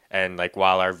went, and like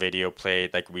while our video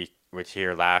played, like we would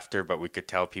hear laughter, but we could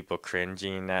tell people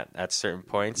cringing at certain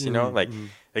points, you know, like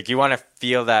you want to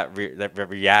feel that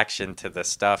reaction to the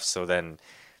stuff, so then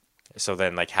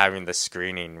like having the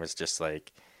screening was just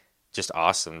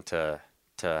awesome to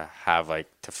have, like,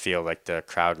 to feel like the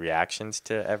crowd reactions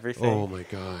to everything. Oh my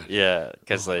god. Yeah,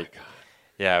 because it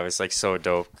was like so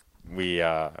dope.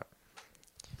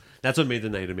 That's what made the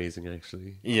night amazing,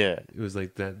 actually. Yeah, it was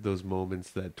like those moments,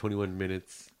 that 21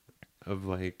 minutes of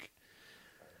like,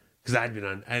 because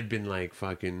I'd been like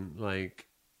fucking like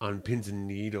on pins and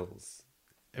needles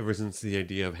ever since the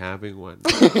idea of having one.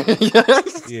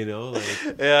 Yes. You know,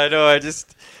 like, yeah, I know.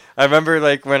 I remember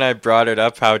like when I brought it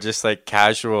up, how just like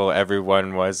casual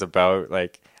everyone was about,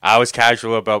 like, I was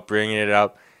casual about bringing it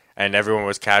up, and everyone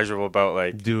was casual about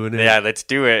like doing it. Yeah, let's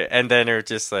do it. And then it was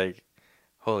just like,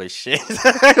 holy shit!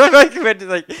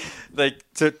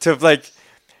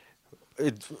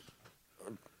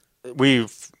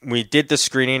 We did the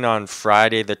screening on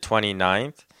Friday the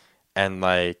 29th, and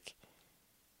like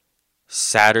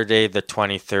Saturday the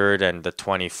 23rd and the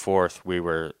 24th we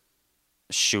were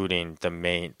shooting the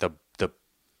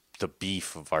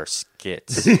beef of our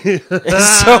skits.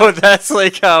 So that's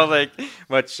like how like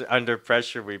much under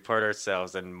pressure we put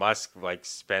ourselves, and Musk like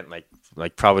spent like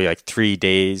probably like 3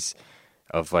 days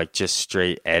of like just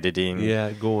straight editing.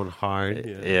 Yeah, going hard.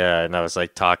 Yeah, and I was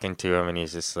like talking to him, and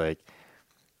he's just like,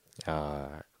 I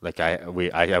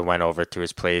went over to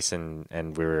his place, and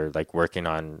we were like working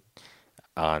on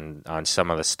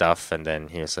some of the stuff, and then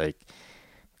he was like,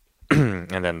 and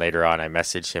then later on I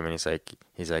messaged him, and he's like,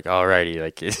 alrighty,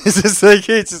 like it's just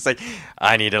like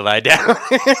I need to lie down.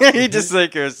 He just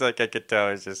like, it was like I could tell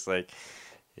it's just like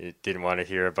he didn't want to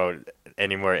hear about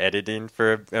any more editing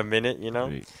for a minute, you know.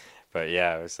 Right. But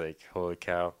yeah, it was like, holy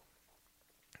cow.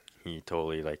 He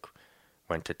totally like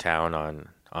went to town on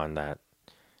that.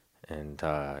 And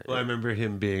Well, I remember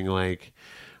him being like,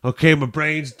 "Okay, my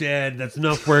brain's dead. That's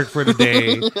enough work for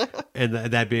today." And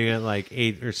that being at like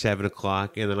 8 or 7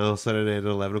 o'clock, and then all of a sudden at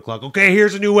 11 o'clock, "Okay,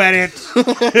 here's a new edit."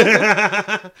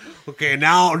 Okay,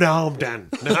 now I'm done.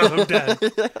 Now I'm done.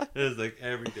 It was like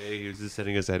every day he was just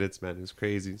sending us edits, man. It was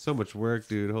crazy. So much work,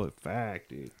 dude. Holy fuck,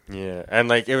 dude. yeah, and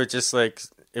like it was just like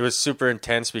it was super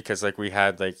intense because like we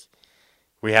had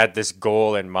this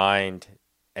goal in mind,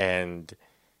 and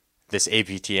this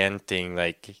APTN thing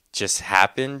like just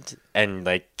happened, and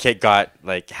like it got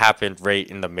like happened right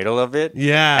in the middle of it.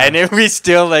 Yeah. And if we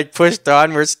still like pushed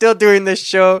on, we're still doing this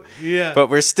show. Yeah. But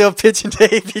we're still pitching to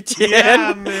APTN.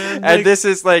 Yeah, man. And this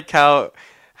is like how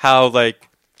like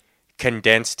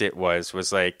condensed it was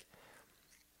like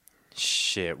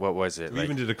shit, what was it? We Like,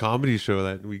 even did a comedy show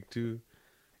that week too.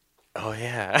 oh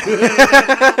yeah.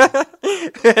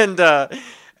 And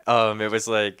it was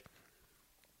like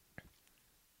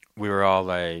we were all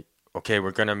like, okay,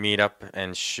 we're gonna meet up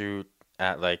and shoot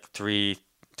at like 3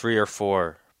 or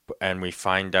 4, and we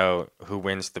find out who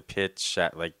wins the pitch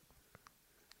at like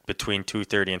between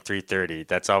 2:30 and 3:30.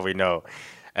 That's all we know.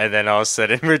 And then all of a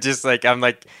sudden we're just like, I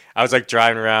was like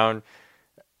driving around,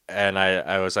 and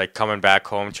I was like coming back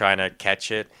home trying to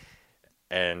catch it,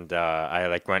 and I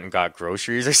like went and got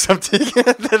groceries or something.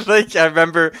 And then, like, I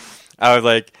remember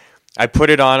I put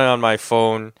it on my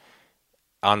phone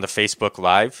on the Facebook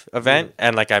Live event,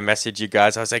 and like I messaged you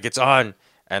guys. I was like, it's on,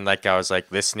 and like I was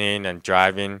like listening and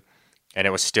driving, and it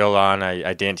was still on.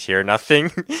 I didn't hear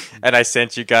nothing, and I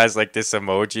sent you guys like this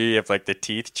emoji of like the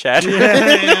teeth chattering.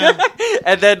 Yeah.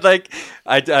 And then like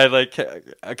I like,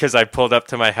 because I pulled up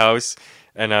to my house,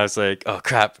 and I was like, oh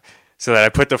crap. So then I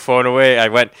put the phone away. I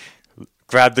went,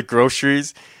 grabbed the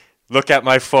groceries, look at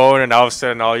my phone, and all of a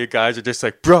sudden all you guys are just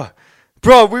like, bro,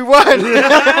 we won. And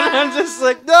I'm just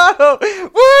like, no,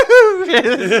 woo!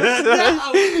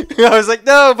 I was like,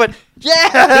 no, but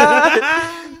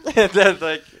yeah. And then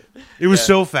like, It was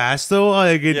so fast though.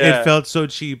 Like it Yeah. felt so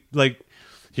cheap. Like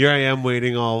here I am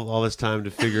waiting all this time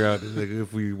to figure out like,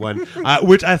 if we won,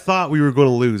 which I thought we were going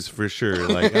to lose for sure.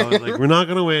 Like I was like, we're not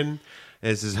going to win.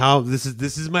 This is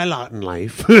my lot in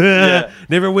life. Yeah.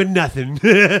 Never win nothing.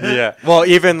 yeah. Well,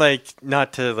 even like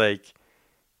not to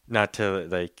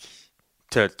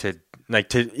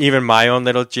even my own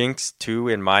little jinx too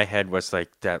in my head was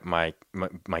like that my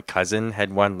cousin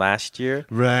had won last year.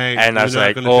 Right. And I was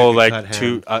like, oh, like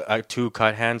two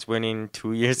cut hands winning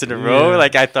 2 years in a row. Yeah.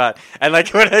 Like I thought, and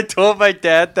like when I told my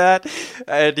dad that,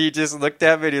 and he just looked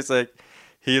at me and he's like,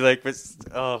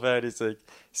 oh man, he's like,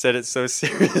 said it so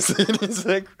seriously, and he's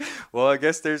like, well, I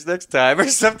guess there's next time or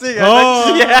something.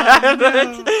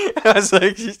 I was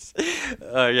like,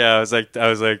 yeah, I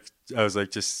was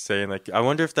like just saying like, I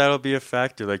wonder if that'll be a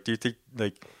factor. Like, do you think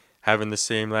like having the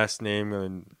same last name,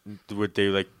 and would they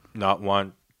like not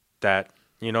want that,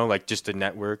 you know, like just a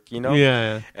network, you know?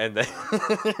 Yeah. And then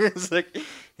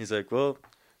he's like, well,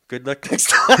 good luck next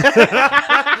time.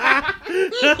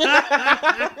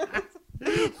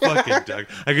 Fucking Doug.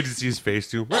 I could just see his face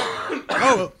too.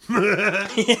 Oh.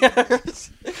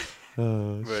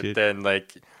 Oh But shit. then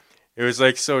like it was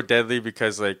like so deadly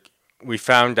because like we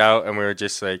found out and we were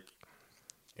just like,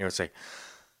 it was like,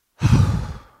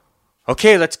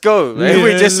 okay, let's go. Like,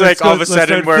 we Yeah, just let's like all of a go, let's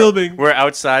sudden start filming. we're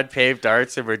outside paved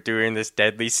arts and we're doing this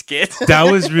deadly skit.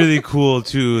 That was really cool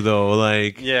too, though.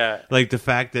 Like, Yeah. like the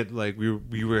fact that like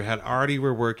we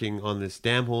were working on this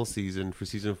damn whole season for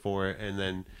season 4, and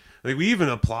then like we even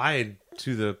applied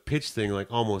to the pitch thing like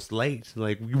almost late.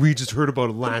 Like we just heard about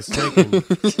it last second,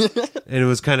 and it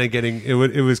was kind of getting it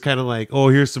was kind of like, oh,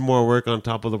 here's some more work on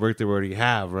top of the work they already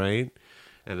have, right?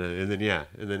 And then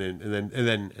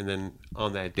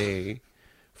on that day,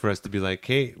 for us to be like,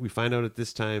 hey, we find out at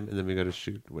this time, and then we got to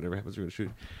shoot whatever happens, we're gonna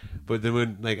shoot. But then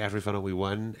when like after we found out we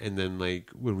won, and then like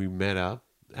when we met up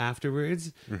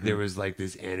afterwards, there was like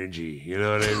this energy, you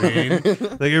know what I mean?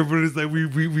 Like everybody's like,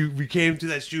 we came to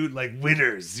that shoot like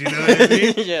winners, you know what I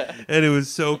mean? Yeah. And it was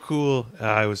so cool.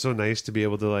 It was so nice to be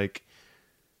able to like,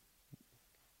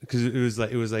 because it was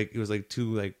like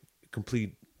two like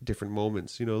complete different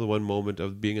moments. You know, the one moment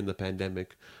of being in the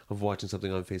pandemic, of watching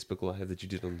something on Facebook Live that you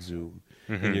did on Zoom,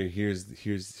 and you're here's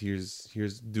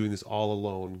doing this all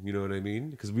alone. You know what I mean?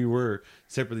 Because we were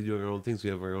separately doing our own things. We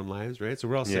have our own lives, right? So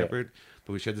we're all separate,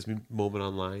 but we shared this moment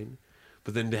online.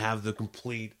 But then to have the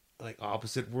complete like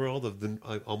opposite world of the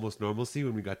like almost normalcy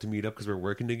when we got to meet up because we're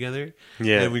working together,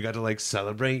 and we got to like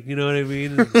celebrate, you know what I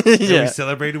mean? And we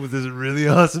celebrated with this really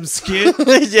awesome skit.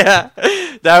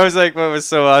 That was like what was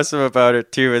so awesome about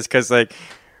it too, is because like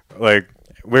we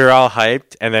were all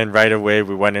hyped, and then right away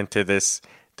we went into this.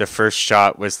 The first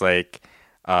shot was like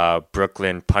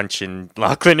Brooklyn punching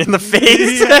Lachlan in the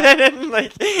face,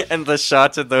 and the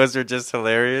shots of those were just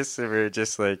hilarious. And we were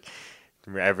just like.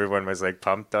 Everyone was like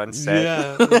pumped on set.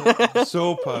 Yeah,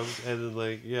 so pumped. And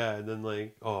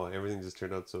then oh, everything just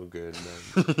turned out so good.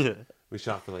 And then we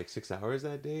shot for like 6 hours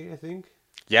that day, I think.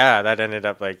 Yeah, that ended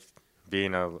up like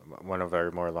being one of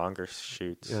our more longer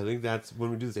shoots. Yeah, I think that's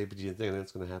when we do this APG thing.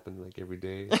 That's going to happen like every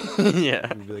day. Yeah,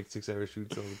 it'll be like 6 hour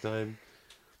shoots all the time.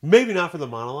 Maybe not for the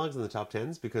monologues and the top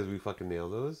tens because we fucking nail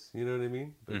those. You know what I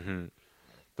mean?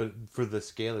 But for the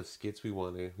scale of skits we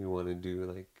want to do,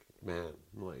 like, man,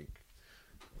 like.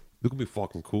 This is gonna be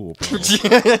fucking cool, bro. This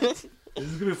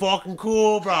is gonna be fucking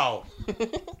cool, bro.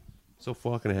 So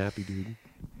fucking happy, dude.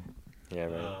 Yeah,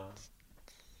 man.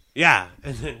 Yeah,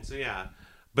 and then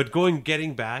but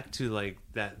getting back to like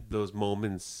those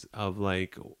moments of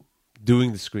like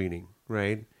doing the screening,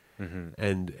 right?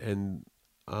 And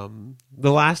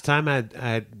the last time I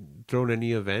had thrown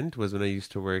any event was when I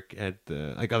used to work at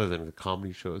the like other than the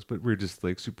comedy shows, but we're just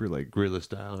like super like guerrilla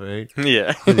style, right?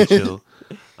 Yeah, really chill.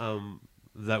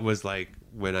 That was like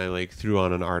when I like threw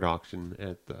on an art auction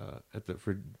at the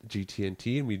for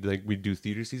GTNT, and we'd do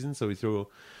theater season. So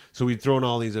we'd throw in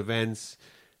all these events,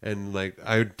 and like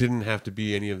I didn't have to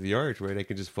be any of the art, right? I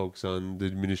could just focus on the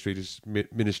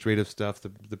administrative stuff,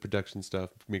 the production stuff,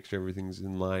 make sure everything's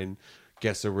in line,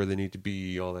 guests are where they need to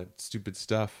be, all that stupid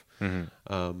stuff. And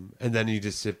then you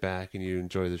just sit back and you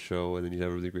enjoy the show, and then you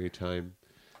have a really great time.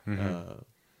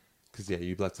 Because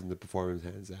you left in the performance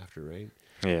hands after, right?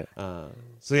 Yeah.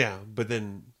 But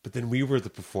then we were the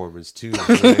performers too,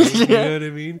 right? You know what I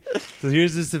mean? So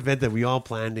here's this event that we all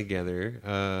planned together,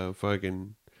 and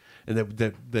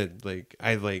that like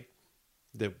I like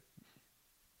that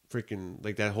freaking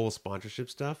like that whole sponsorship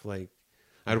stuff. Like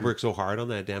I'd worked so hard on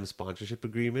that damn sponsorship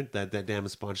agreement, that damn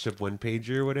sponsorship one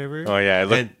pager or whatever. Oh yeah, it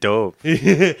looked dope.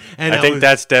 And I think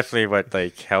that's definitely what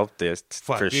like helped this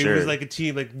for sure. It was like a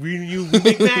team. Like we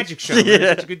make magic, Sean.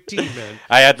 We're such a good team, man.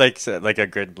 I had like a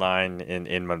good line in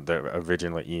the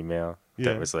original email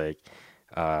that was like,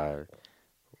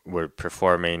 "We're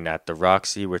performing at the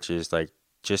Roxy, which is like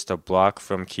just a block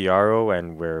from Kiaro,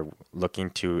 and we're looking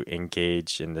to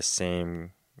engage in the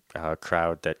same."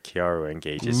 Crowd that Kiaro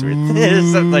engages with,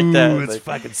 something like that. It's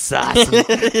fucking saucy.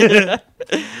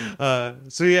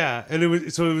 And it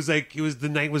was the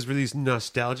night was really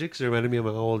nostalgic, so it reminded me of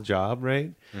my old job,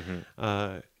 right?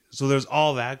 So there's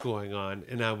all that going on,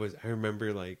 and I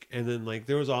remember like, and then like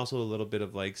there was also a little bit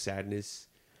of like sadness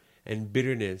and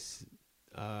bitterness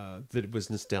that was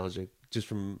nostalgic just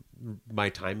from my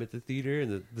time at the theater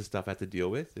and the stuff I had to deal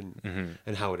with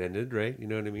and how it ended, right? You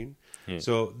know what I mean? Yeah.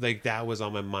 So like that was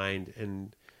on my mind,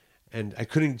 and I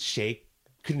couldn't shake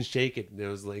it. And it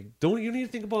was like, you need to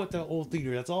think about the old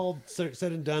theater. That's all said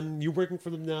and done. You're working for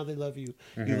them now. They love you.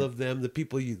 You love them. The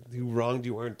people who wronged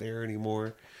you aren't there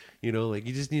anymore. You know, like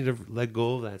you just need to let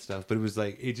go of that stuff. But it was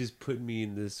like, it just put me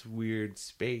in this weird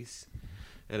space.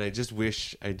 And I just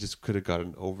wish I just could have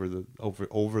gotten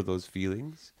over those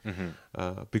feelings,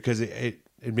 because it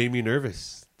made me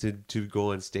nervous to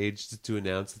go on stage to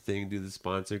announce the thing, do the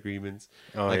sponsor agreements.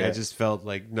 I just felt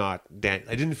like I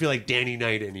didn't feel like Danny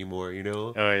Knight anymore, you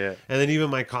know. Oh yeah. And then even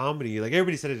my comedy, like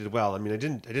everybody said I did well. I mean, I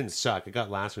didn't suck. I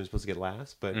got last when I was supposed to get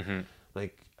last, but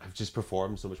like I've just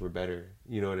performed so much more better.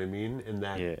 You know what I mean? And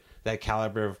that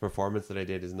caliber of performance that I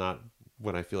did is not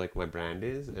what I feel like my brand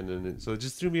is, and then so it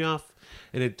just threw me off,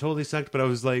 and it totally sucked. But I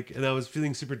was like, and I was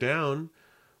feeling super down,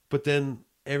 but then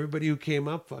everybody who came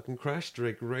up fucking crushed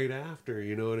like right after,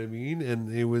 you know what I mean?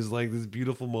 And it was like this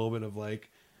beautiful moment of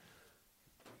like,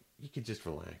 you could just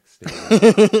relax.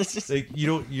 Like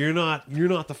you're not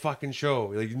the fucking show.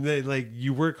 Like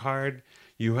you work hard.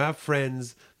 You have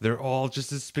friends. They're all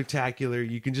just as spectacular.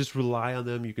 You can just rely on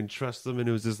them. You can trust them. And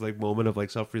it was this like moment of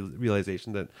like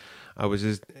self-realization that I was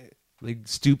just like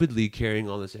stupidly carrying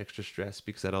all this extra stress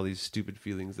because I had all these stupid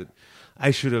feelings that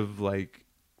I should have like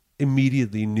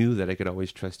immediately knew that I could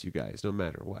always trust you guys no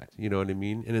matter what. You know what I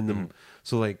mean? And in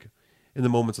the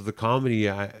moments of the comedy,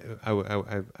 I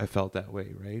felt that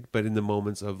way, right? But in the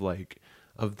moments of like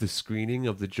of the screening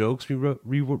of the jokes we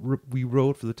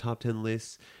wrote for the top 10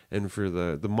 lists, and for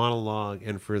the monologue,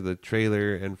 and for the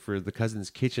trailer, and for the Cousin's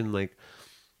Kitchen. Like,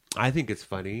 I think it's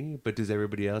funny, but does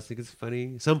everybody else think it's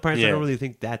funny? Some parts I don't really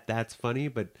think that's funny,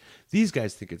 but these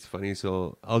guys think it's funny,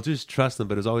 so I'll just trust them.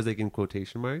 But it's always like in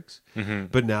quotation marks. Mm-hmm.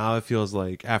 But now it feels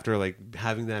like, after like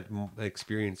having that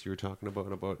experience you were talking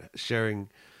about sharing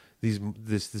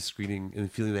this screening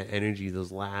and feeling that energy,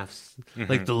 those laughs,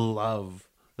 like the love.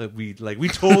 We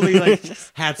totally like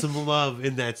had some love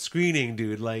in that screening,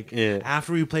 dude. Like,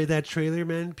 after we played that trailer,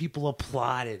 man, people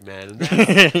applauded, man.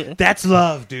 And that's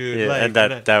love, dude. Yeah, like, and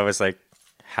that was like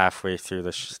halfway through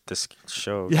this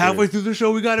show. Yeah, halfway through the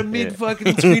show, we got a mid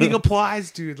fucking screening applause,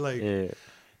 dude. Like, and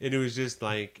it was just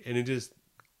like, and it just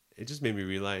made me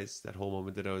realize that whole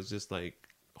moment that I was just like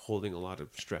holding a lot of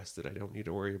stress that I don't need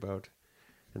to worry about,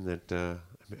 and that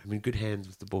I'm in good hands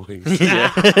with the boys.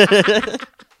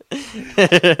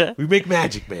 We make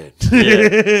magic, man.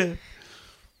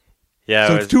 Yeah.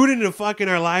 So tune into fucking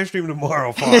our live stream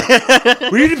tomorrow, Fox.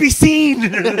 We need to be seen.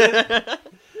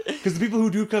 Because the people who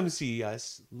do come see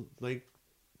us, like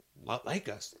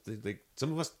us. Like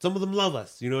some of them love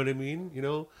us. You know what I mean? You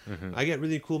know, I get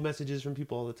really cool messages from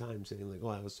people all the time saying like,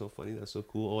 "Oh, that was so funny. That's so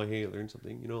cool. Oh, hey, I learned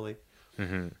something." You know, like.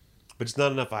 But it's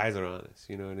not enough eyes are on us.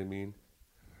 You know what I mean?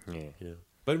 Yeah.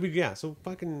 But so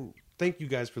fucking. Thank you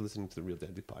guys for listening to the Real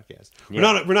Deadly podcast. We're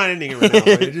not ending it right now.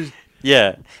 Right?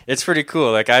 Yeah, it's pretty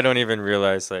cool. Like, I don't even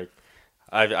realize, like,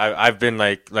 I've been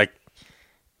like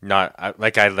not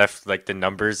like I left like the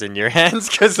numbers in your hands,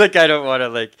 because like I don't want to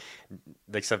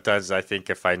like sometimes I think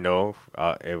if I know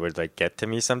it would like get to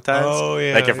me sometimes. Oh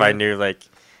yeah. Like if I knew, like,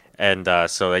 and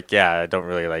so like I don't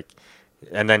really like,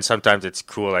 and then sometimes it's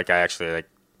cool, like I actually like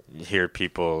hear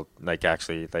people like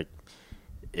actually like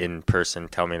in person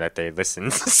tell me that they listen.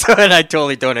 So, and I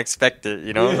totally don't expect it,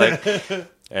 you know, like,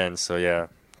 and so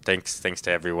thanks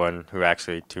to everyone who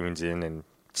actually tunes in and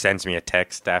sends me a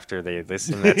text after they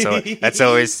listen. That's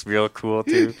always real cool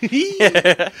too.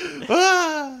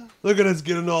 Look at us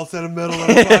getting all sentimental on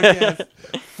the podcast.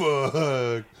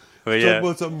 Fuck. But talk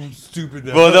about something stupid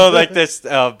now. Well, no, like this.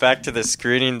 Back to the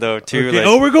scrooning though too. Okay.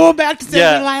 Like, we're going back to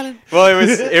Staten Island. Well,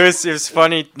 it was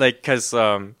funny, like, because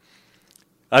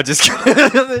I just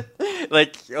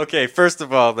like, okay, first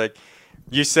of all, like,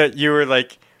 you said you were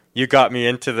like, you got me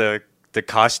into the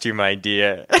costume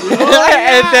idea.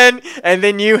 and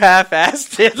then you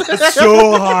half-assed it. It's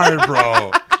so hard,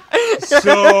 bro.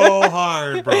 So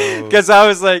hard, bro. Because I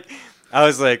was like,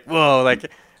 whoa, like,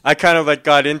 I kind of like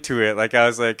got into it. Like, I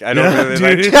was like, I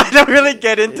don't really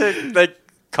get into like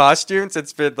costumes.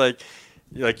 It's been like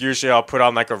usually I'll put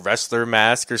on like a wrestler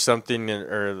mask or something,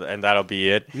 and that'll be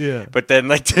it. Yeah. But then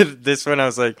like this one, I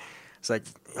was like,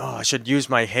 oh, I should use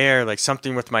my hair, like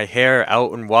something with my hair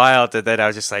out and wild. And then I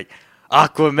was just like,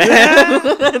 Aquaman.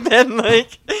 Yeah. And then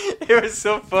like it was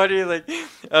so funny. Like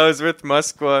I was with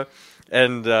Muskwa,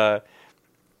 and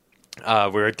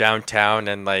we were downtown,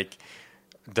 and like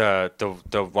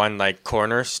the one like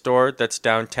corner store that's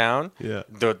downtown. Yeah.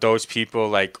 Those people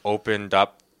like opened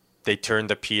up. They turned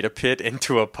the Pita Pit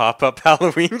into a pop-up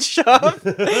Halloween shop,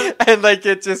 and like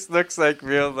it just looks like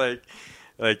real, like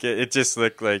it just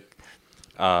looked like,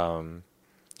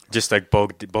 just like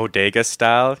bodega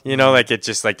style, you know, like it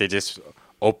just like they just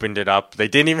opened it up. They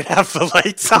didn't even have the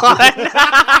lights on.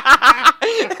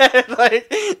 And like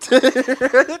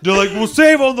they're like, we'll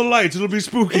save all the lights. It'll be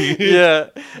spooky. Yeah,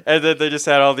 and then they just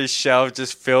had all these shelves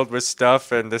just filled with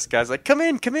stuff. And this guy's like, "Come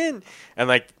in," and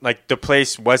like the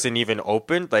place wasn't even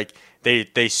open. Like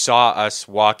they saw us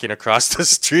walking across the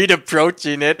street,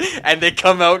 approaching it, and they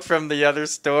come out from the other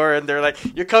store, and they're like,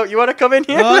 "You want to come in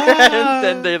here?" And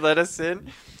then they let us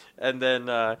in. And then,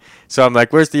 so I'm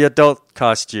like, "Where's the adult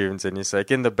costumes?" And he's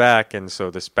like, "In the back." And so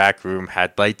this back room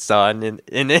had lights on in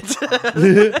it.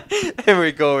 And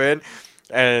we go in,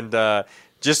 and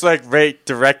just like right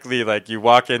directly, like you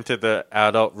walk into the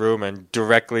adult room, and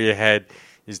directly ahead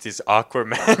is this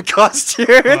Aquaman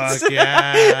costumes. Fuck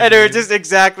yeah, and it was just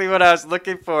exactly what I was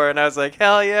looking for. And I was like,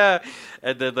 hell yeah.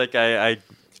 And then like I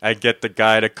get the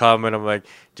guy to come, and I'm like,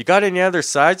 "Do you got any other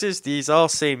sizes? These all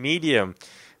say medium."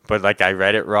 But like I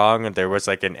read it wrong, and there was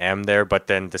like an M there, but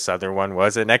then this other one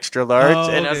was an extra large,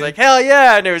 and I was like, hell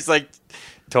yeah! And it was like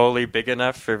totally big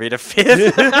enough for me to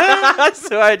fit.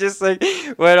 So I just like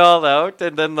went all out,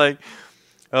 and then like,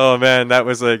 oh man, that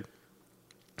was like,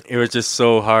 it was just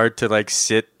so hard to like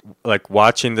sit like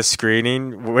watching the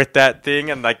screening with that thing,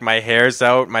 and like my hair's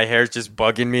out, my hair's just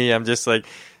bugging me. I'm just like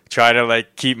trying to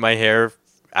like keep my hair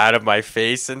out of my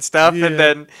face and stuff, and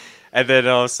then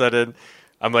all of a sudden.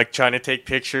 I'm like trying to take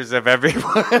pictures of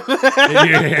everyone. And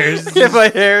your hair's And my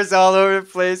hair's all over the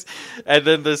place. And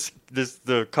then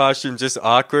the costume just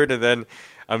awkward. And then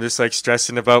I'm just like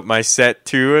stressing about my set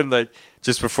too. And like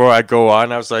just before I go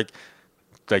on, I was like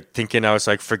thinking I was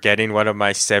like forgetting one of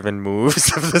my 7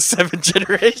 moves of the 7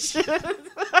 generations.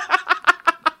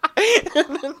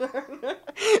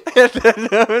 And then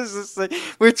I was just like,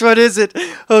 which one is it?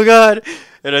 Oh God.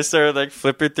 And I started like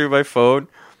flipping through my phone,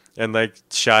 and like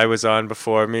Shy was on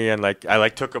before me, and like I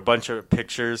like took a bunch of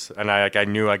pictures, and I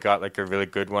knew I got like a really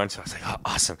good one, so I was like, oh,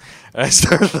 awesome. And I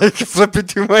started like flipping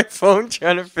through my phone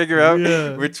trying to figure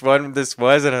out which one this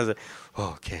was, and I was like,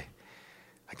 oh, okay,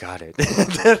 I got it.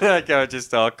 And then like, I was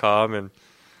just all calm,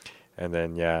 and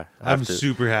then yeah, I'm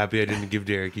super happy I didn't give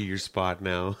Derek E your spot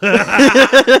now.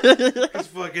 It's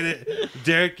fucking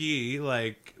Derek E,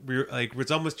 like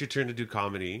it's almost your turn to do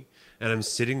comedy, and I'm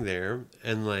sitting there,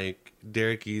 and like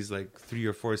Derek E's like 3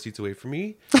 or 4 seats away from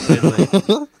me,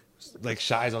 and like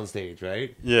Shy's on stage,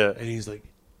 right? Yeah. And he's like,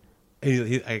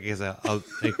 I guess I'll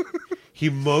like, he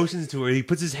motions to her, he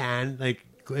puts his hand like,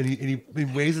 and he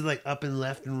waves it like up and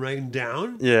left and right and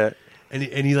down. Yeah. And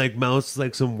he like mouths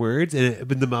like some words, and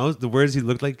but the words he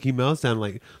looked like ham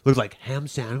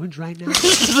sandwich right now.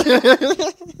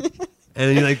 And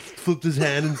then he like flipped his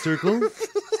hand in circles.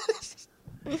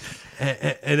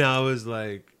 And I was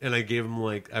like, and I gave him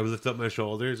like, I lifted up my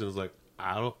shoulders and was like,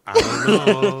 I don't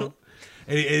know.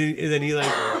 and then he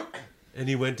like, and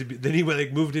he went to be, then he went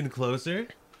like moved in closer,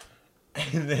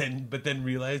 but then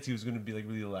realized he was going to be like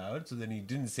really loud, so then he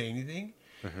didn't say anything.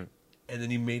 Mm-hmm. And then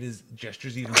he made his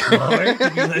gestures even smaller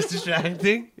to be less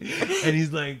distracting. And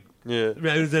he's like,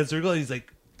 right in that circle, and he's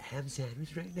like, ham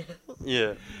sandwich right now?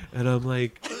 Yeah. And I'm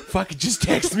like, fuck, just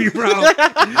text me, bro.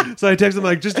 So I text him,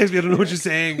 like, just text me, I don't know what you're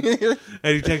saying.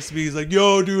 And he texts me, he's like,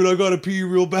 yo, dude, I gotta pee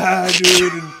real bad,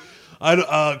 dude. And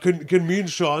I can me and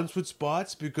Sean switch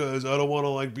spots? Because I don't want to,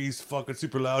 like, be fucking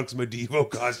super loud because my Devo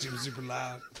costume is super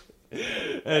loud.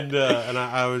 And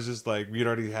I was just like, we'd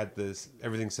already had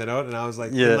everything set out, and I was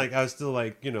like, and like I was still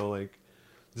like, you know, like,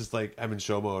 just like I'm in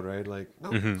show mode, right? Like, no,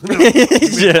 we made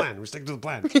a plan. We're sticking to the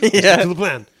plan. Stick to the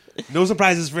plan. No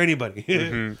surprises for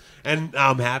anybody. And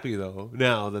I'm happy though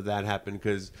now that happened,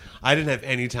 because I didn't have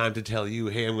any time to tell you,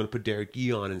 hey, I'm going to put Derek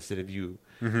E on instead of you,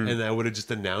 and I would have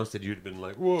just announced it. You'd have been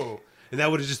like, whoa. And that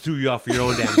would have just threw you off for your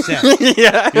own damn set.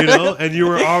 Yeah. You know? And you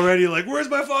were already like, where's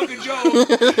my fucking joke?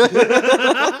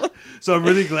 So I'm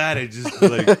really glad I just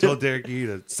like told Derek E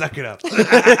to suck it up.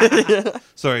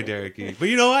 Sorry, Derek E. But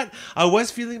you know what? I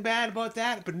was feeling bad about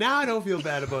that, but now I don't feel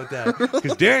bad about that.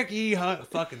 Because Derek E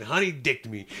fucking honey dicked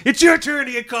me. It's your turn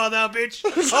to get called out, bitch.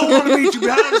 I want to meet you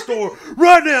behind the store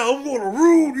right now. I'm going to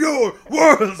ruin your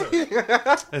world.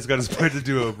 I just got inspired to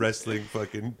do a wrestling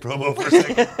fucking promo for a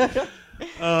second.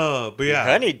 Oh, but yeah.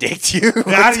 Honey dicked you.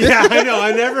 Yeah, I know.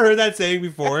 I never heard that saying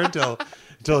before until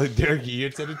Derek E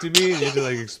had said it to me, and he had to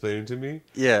like explain it to me.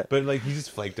 Yeah. But like he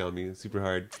just flaked on me super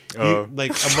hard. Oh.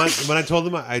 Like a month when I told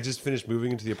him I just finished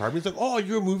moving into the apartment, he's like, "Oh,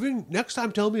 you're moving? Next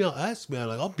time, tell me. I'll ask, man.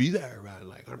 Like I'll be there, man.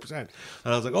 Like 100%." And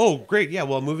I was like, "Oh, great. Yeah.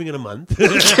 Well, I'm moving in a month." I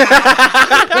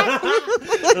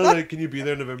was like, "Can you be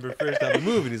there November 1st? I'll be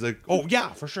moving." He's like, "Oh yeah,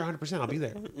 for sure, 100%. I'll be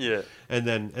there." Yeah. And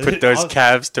then put those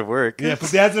calves to work. Yeah,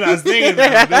 but that's what I was thinking.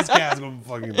 Man. Those calves gonna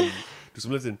fucking do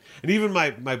some lifting. And even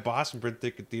my boss from Print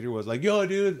Thicket Theater was like, "Yo,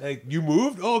 dude, like you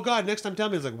moved? Oh God, next time tell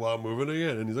me." I was like, "Well, I'm moving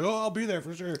again." And he's like, "Oh, I'll be there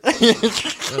for sure."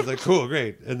 I was like, "Cool,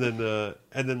 great." And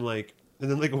then like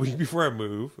a week before I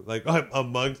move, like I'm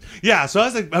amongst so I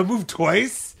was like, I moved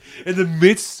twice in the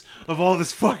midst of all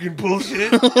this fucking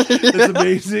bullshit. It's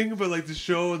amazing, but like the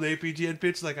show and the APGN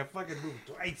pitch, like I fucking moved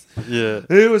twice. Yeah,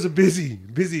 it was a busy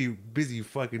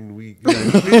fucking week,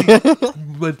 busy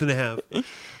month and a half.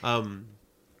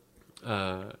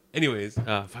 Anyways,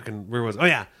 fucking where was? Oh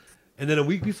yeah, and then a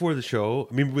week before the show,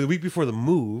 the week before the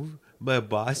move, my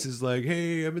boss is like,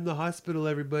 "Hey, I'm in the hospital,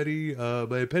 everybody.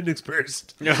 My appendix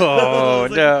burst." Oh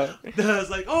no! I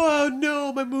was like, "Oh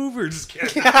no, my mover just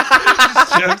can't."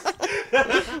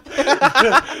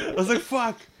 I was like,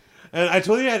 "Fuck." And I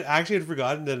told you I actually had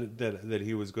forgotten that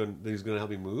he was going to help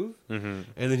me move. Mm-hmm.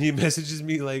 And then he messages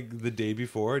me like the day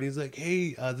before, and he's like,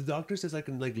 "Hey, the doctor says I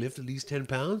can like lift at least 10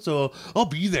 pounds, so I'll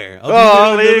be there." And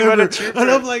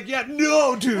I'm like, "Yeah,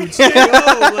 no, dude, stay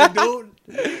home. Like, don't.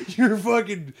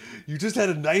 You just had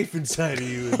a knife inside of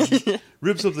you and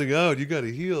rip something out. You got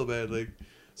to heal, man." Like,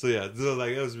 so yeah, so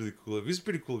like that was really cool. He's a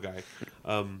pretty cool guy.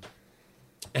 And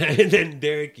then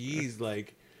Derek E's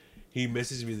like, he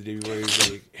messaged me the day before.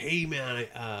 He's like, "Hey man,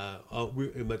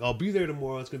 I'll be there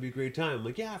tomorrow. It's gonna be a great time." I'm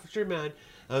like, "Yeah, for sure, man."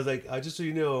 I was like, "Just so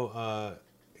you know,"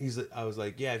 I was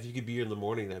like, "Yeah, if you could be here in the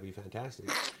morning, that'd be fantastic."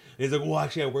 he's like, well,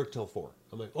 actually, I work till 4.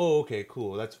 I'm like, oh, okay,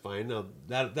 cool, that's fine. Now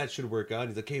that should work out. And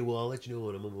he's like, okay, well, I'll let you know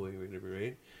when I'm on my way, whatever,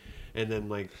 right? And then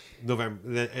like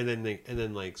November, and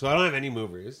then like, so I don't have any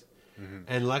movers.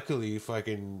 And luckily,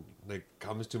 fucking like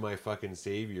comes to my fucking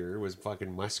savior was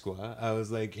fucking Muskwa. I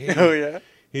was like, hey, Oh yeah.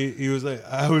 he was like,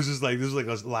 I was just like, this was like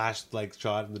a last like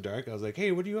shot in the dark. I was like,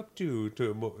 hey, what are you up to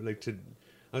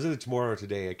I was in it tomorrow or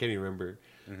today. I can't even remember.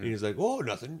 And he was like, oh,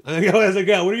 nothing. I was like,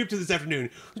 yeah, what are you up to this afternoon?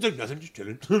 He's like, nothing, just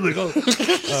chilling. I'm like, oh, do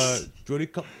you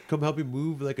want to come help me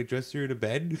move like a dresser in a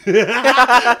bed?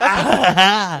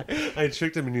 I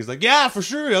tricked him and he's like, yeah, for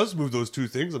sure. I'll just move those 2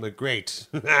 things. I'm like, great.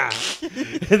 And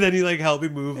then he like helped me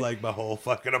move like my whole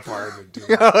fucking apartment. Dude.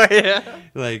 Oh yeah.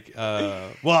 Like,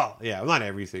 well, yeah, not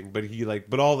everything, but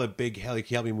but all the big, like,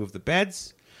 he helped me move the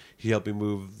beds. He helped me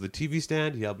move the TV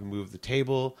stand. He helped me move the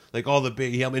table. Like all the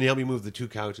big, he helped me move the 2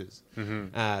 couches.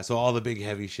 So all the big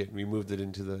heavy shit. We moved it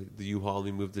into the U-Haul and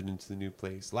we moved it into the new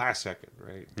place last second,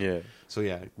 right? Yeah. So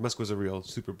yeah, Musk was a real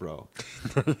super bro.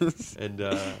 And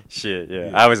Shit,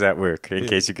 yeah. I was at work, in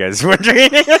case you guys were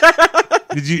wondering.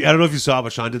 did you? I don't know if you saw,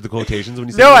 but Sean did the quotations when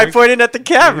you said No, I work. pointed at the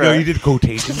camera. No, you did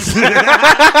quotations. They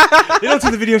don't see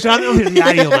the video, Sean. They don't see the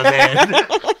audio, my man.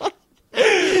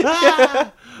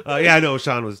 Yeah, I know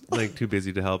Sean was like too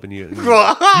busy to help, and you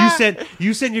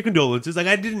sent your condolences. Like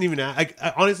I didn't even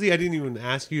honestly I didn't even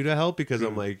ask you to help because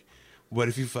I'm like, what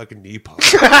if you fucking knee pop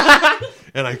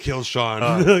and I kill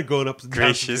Sean going up the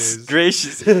gracious.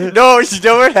 No, you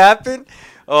know what happened?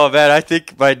 Oh man, I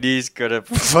think my knee's gonna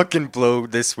fucking blow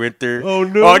this winter. Oh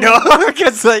no! Oh no!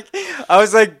 Because like I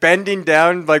was like bending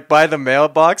down like by the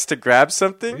mailbox to grab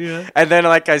something, and then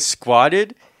like I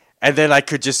squatted, and then I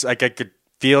could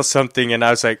feel something, and I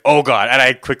was like, oh god, and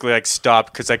I quickly like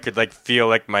stopped because I could like feel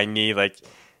like my knee like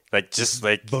just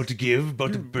like about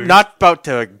to burst. Not about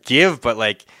to give, but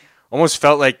like almost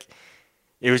felt like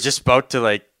it was just about to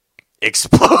like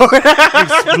explode.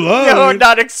 No,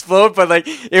 not explode, but like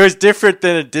it was different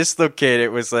than a dislocate. It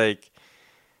was like,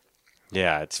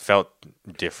 yeah, it felt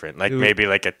different, like maybe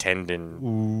like a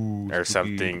tendon or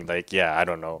something. Like, yeah, I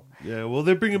don't know. Yeah, well,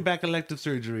 they're bringing back elective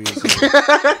surgery. So.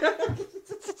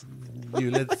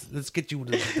 Let's get you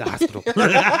to the hospital.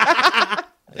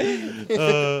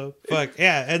 Fuck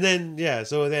yeah, and then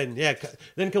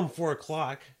then come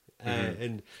 4:00,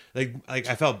 and like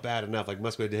I felt bad enough. Like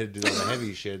Musk had to do all the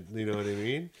heavy shit. You know what I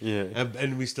mean? Yeah.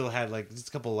 And we still had like just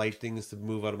a couple light things to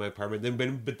move out of my apartment.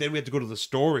 But then we had to go to the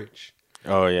storage.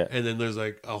 Oh yeah. And then there's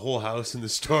like a whole house in the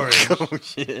storage. Oh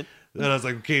shit. And I was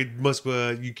like, okay,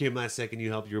 Muskwa, you came last second. You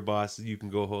helped your boss. You can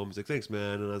go home. He's like, thanks,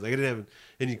 man. And I was like, I didn't have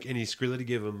any Skrilla to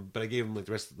give him, but I gave him like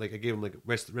the rest. Like I gave him like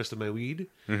rest of my weed,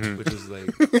 which was like,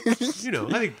 I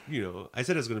think I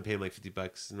said I was going to pay him like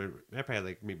 $50, and I probably had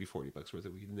like maybe $40 worth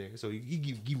of weed in there. So he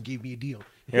gave me a deal.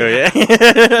 Oh yeah.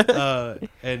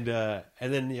 And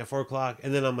then 4:00,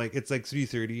 and then I'm like, it's like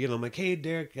 3:30, and I'm like, hey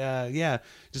Derek,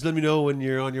 just let me know when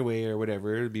you're on your way or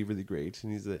whatever. It'd be really great.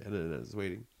 And and then I was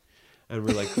waiting. And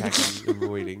we're like packing and we're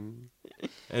waiting,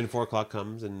 and 4:00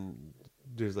 comes and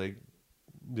there's like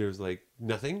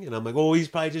nothing, and I'm like, oh, he's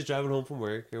probably just driving home from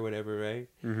work or whatever, right?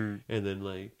 And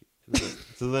then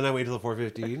so then I wait till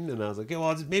 4:15, and I was like, okay,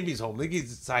 well, maybe he's home. Like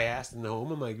he's ass and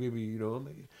home. I'm like, maybe so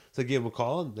I gave him a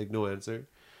call and like no answer,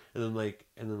 and then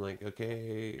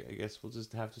okay, I guess we'll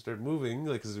just have to start moving,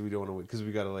 like because we don't want to wait because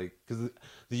we gotta because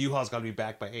the U-Haul's got to be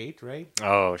back by 8, right?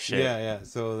 Oh shit. Yeah.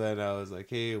 So then I was like,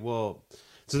 hey, well.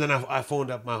 So then I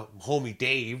phoned up my homie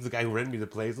Dave, the guy who rented me the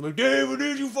place. I'm like, Dave, when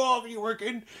did you fall? Are you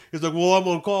working? He's like, well, I'm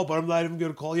on call, but I'm not even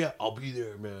going to call yet. I'll be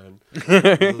there, man.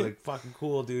 I was like, fucking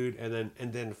cool, dude. And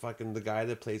then fucking the guy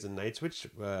that plays in Night Switch,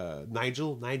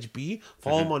 Nige B.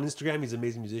 Follow him on Instagram. He's an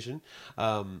amazing musician.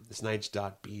 It's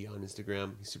Nige.B on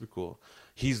Instagram. He's super cool.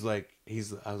 I was like,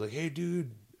 hey, dude,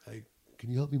 can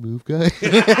you help me move, guy?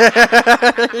 He's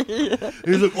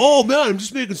like, oh man, I'm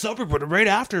just making supper, but right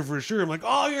after for sure. I'm like,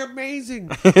 oh, you're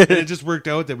amazing. And it just worked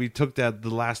out that we took the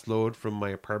last load from my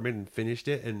apartment and finished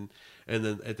it, and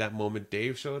then at that moment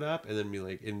Dave showed up, and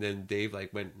then Dave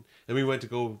went, and we went to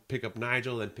go pick up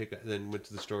Nigel and then went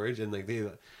to the storage, and like they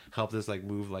helped us like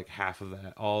move like half of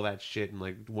all that shit in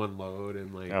like one load,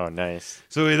 and like, oh nice.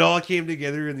 So it all came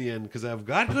together in the end because I've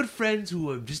got good friends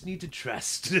who I just need to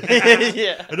trust.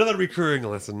 Yeah. Another recurring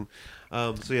lesson.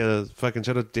 So yeah, fucking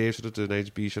shout out to Dave, shout out to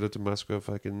HB, shout out to Muskwa,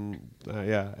 fucking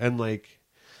and like,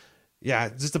 yeah,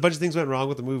 just a bunch of things went wrong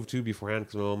with the move too beforehand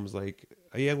because my mom was like,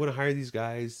 oh, yeah, I'm gonna hire these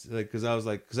guys, like because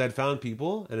I'd found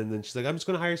people, and then she's like, I'm just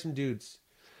gonna hire some dudes,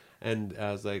 and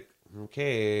I was like,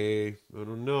 okay, I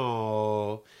don't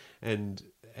know, and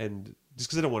just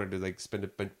because I don't want her to like spend a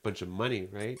bunch of money,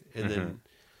 right, and then,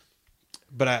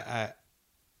 but I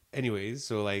anyways,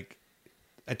 so like.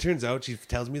 it turns out she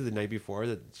tells me the night before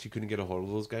that she couldn't get a hold of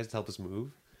those guys to help us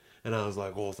move. And I was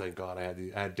like, oh, thank God I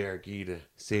had Derek E to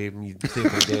save my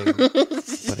day.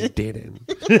 But I didn't.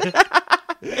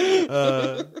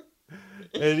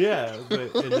 And yeah,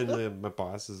 and then my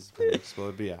boss is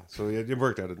exploded. But yeah, so it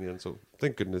worked out in the end. So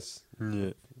thank goodness. Yeah.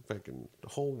 Fucking the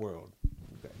whole world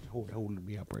holding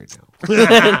me up right now.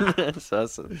 That's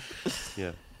awesome.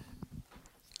 Yeah.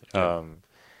 So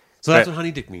So that's what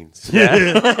honey dick means.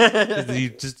 Yeah. He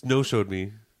just no-showed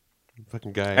me.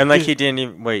 Fucking guy. And like he didn't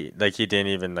even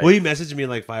like. Well, he messaged me at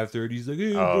like 5:30. He's like,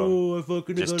 "Hey, bro, I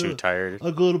fucking just too tired.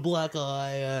 I got a black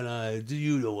eye, and do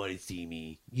you don't want to see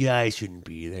me? Yeah, I shouldn't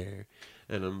be there."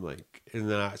 And I'm like, and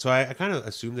then I kind of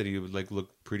assumed that he would like look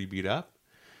pretty beat up.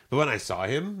 But when I saw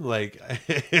him, like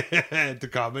at the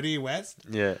Comedy West,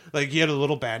 Yeah. like he had a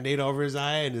little Band-Aid over his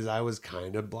eye, and his eye was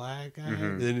kind of black.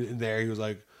 Mm-hmm. And there he was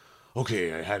like,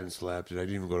 "Okay, I hadn't slept, and I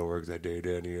didn't even go to work that day,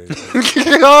 Danny."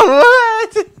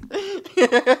 What?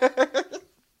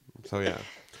 So yeah,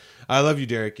 I love you,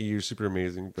 Derek. You're super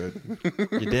amazing, but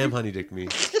you damn honey dick me.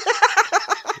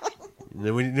 And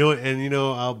then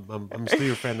I'm still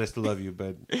your friend. I still love you,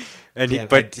 but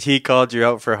He called you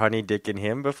out for honey dicking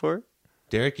him before.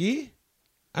 Derek E?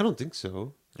 I don't think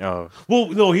so. Oh. Well,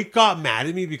 no, he got mad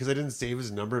at me because I didn't save his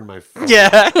number in my phone.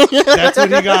 Yeah. That's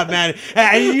when he got mad.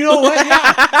 And you know what?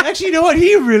 Yeah. Actually, you know what?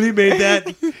 He really made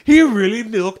that. He really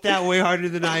milked that way harder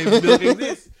than I am milking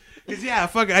this. Because, yeah,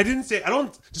 fuck it. Just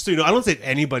so you know, I don't save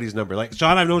anybody's number. Like,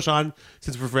 Sean, I've known Sean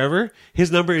since for forever.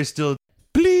 His number is still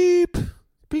bleep,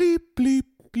 bleep, bleep,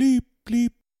 bleep, bleep.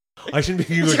 I shouldn't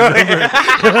be using your number.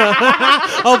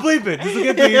 I'll bleep it. This will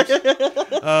get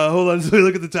bleeped. Hold on, so we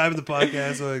look at the time of the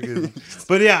podcast. So I can...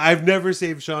 But yeah, I've never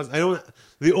saved Sean's.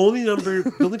 The only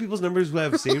people's numbers who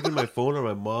I've saved in my phone are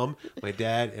my mom, my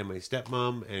dad, and my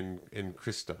stepmom, and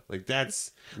Krista. Like that's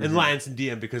and Lance and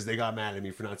DM because they got mad at me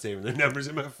for not saving their numbers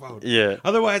in my phone. Yeah.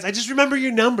 Otherwise, I just remember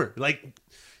your number. Like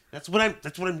that's what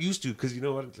I'm used to. Because you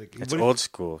know what? Like It's old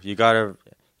school. You gotta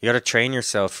train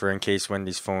yourself for in case when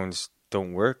these phones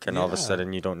don't work and all of a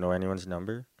sudden you don't know anyone's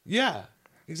number. Yeah,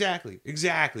 exactly. No,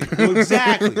 exactly.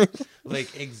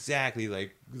 Like you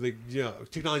know,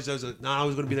 technology does it. No, I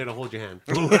was going to be there to hold your hand.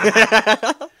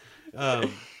 But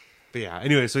yeah.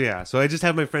 Anyway, so I just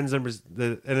have my friends' numbers,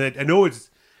 and I know it's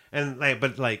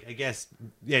but I guess.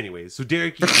 Anyways, so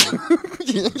Derek,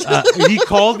 he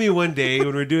called me one day when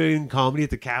we were doing comedy at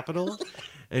the Capitol.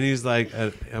 And he's like,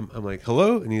 I'm like,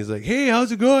 hello? And he's like, hey,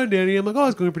 how's it going, Danny? I'm like, oh,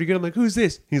 it's going pretty good. I'm like, who's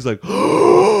this? He's like,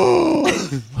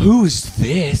 who's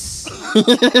this?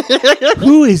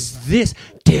 Who is this?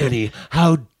 Danny,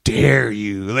 how dare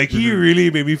you? Like, he really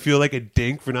made me feel like a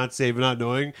dink for not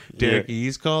knowing Derek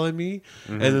E's calling me.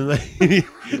 Mm-hmm. And then, like,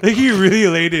 he really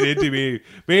laid it into me,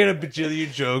 made a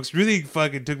bajillion jokes, really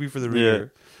fucking took me for the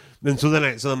ringer. Yeah. And so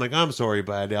I'm like, I'm sorry,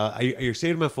 bud. You're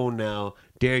saving my phone now.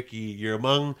 Derek E, you're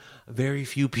among very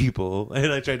few people,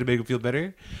 and I tried to make him feel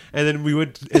better. And then we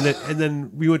went,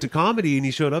 we went to comedy, and he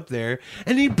showed up there,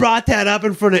 and he brought that up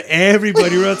in front of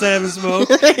everybody. We're outside having a smoke,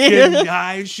 getting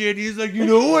high and shit. He's like, you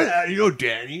know what? You know,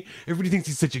 Danny. Everybody thinks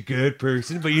he's such a good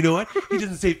person, but you know what? He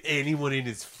doesn't save anyone in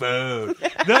his phone.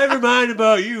 Never mind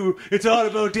about you. It's all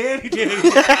about Danny.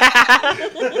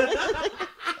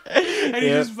 And he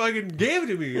just fucking gave it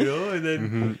to me, you know. And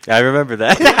then I remember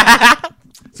that.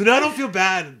 So now I don't feel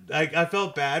bad. I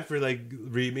felt bad for like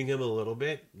reaming him a little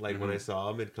bit, like when I saw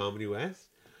him at Comedy West.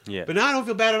 Yeah. But now I don't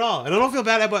feel bad at all, and I don't feel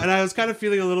bad about. And I was kind of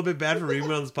feeling a little bit bad for reaming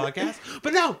on this podcast.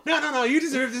 But no. You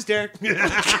deserve this, Derek. You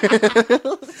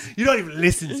don't even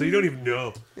listen, so you don't even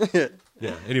know. Yeah.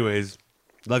 Anyways,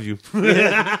 love you.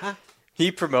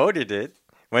 He promoted it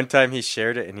one time. He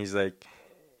shared it, and he's like,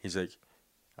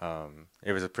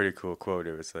 it was a pretty cool quote.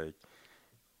 It was like,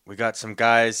 we got some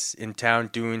guys in town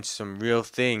doing some real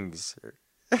things, or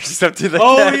something like that.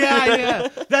 Oh yeah.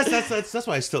 That's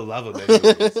why I still love him.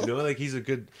 Anyways. You know, like he's a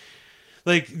good,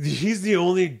 like he's the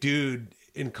only dude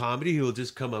in comedy who will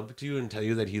just come up to you and tell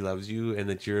you that he loves you and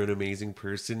that you're an amazing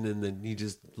person, and then he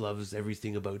just loves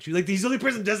everything about you. Like he's the only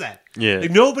person who does that. Yeah. Like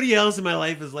nobody else in my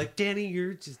life is like, Danny,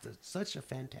 you're just such a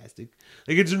fantastic.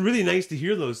 Like it's been really nice to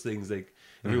hear those things. Like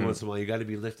every once in a while, you got to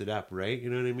be lifted up, right? You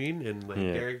know what I mean? And like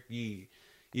Derek,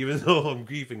 even though I'm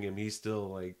griefing him, he's still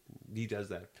like he does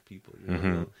that to people. You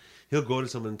know? He'll go to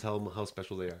someone and tell them how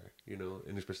special they are, you know,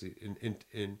 and especially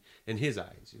in his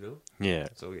eyes, you know. Yeah.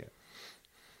 So yeah.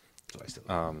 So I still.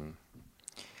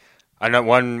 I know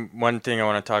one thing I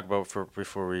want to talk about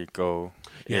before we go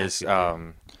is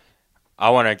I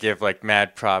want to give like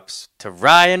mad props to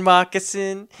Ryan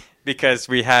Moccasin because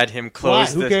we had him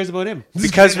close. Why? Who cares about him?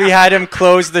 Because we had him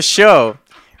close the show.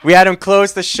 We had him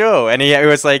close the show, and it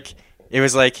was like It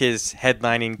was like his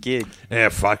headlining gig. Yeah,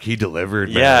 fuck, he delivered,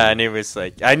 man. Yeah, and it was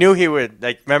like I knew he would.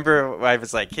 Like, remember I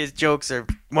was like, his jokes are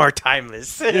more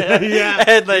timeless. Yeah,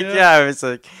 and like yeah. yeah, I was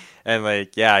like, and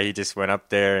like yeah, he just went up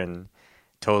there and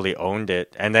totally owned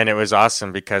it. And then it was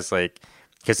awesome because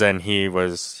then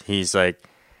he's like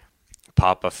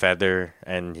Papa Feather,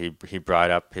 and he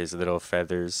brought up his little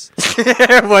feathers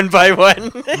one by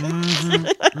one.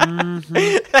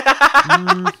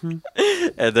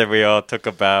 And then we all took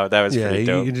a bow. That was pretty he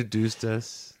dope. introduced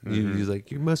us. He was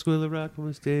like, "You Muscular Rock, come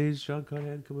on stage. Sean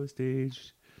Conhan, come on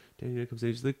stage. Daniel, come on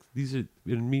stage. Look, these are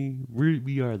and me.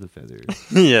 We are the feathers."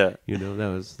 Yeah. You know,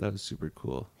 that was super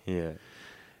cool. Yeah.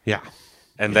 Yeah.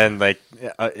 And then like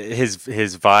his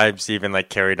vibes even like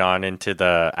carried on into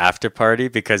the after party,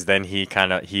 because then he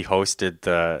hosted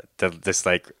this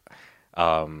like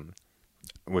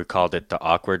we called it the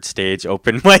awkward stage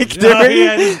open mic. Oh,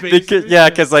 yeah, in his basement.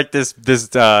 Because like this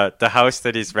the house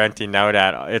that he's renting out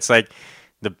at, it's like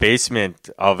the basement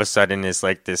all of a sudden is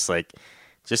like this like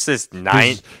just this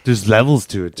There's levels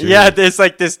to it too. yeah, there's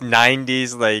like this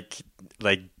 90s like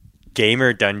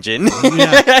gamer dungeon.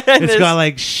 Yeah. It's got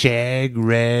like shag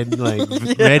red, like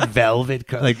red velvet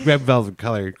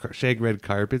color, shag red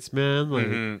carpets, man.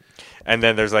 Like, And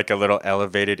then there's like a little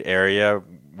elevated area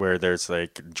where there's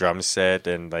like drum set,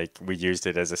 and like we used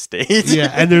it as a stage.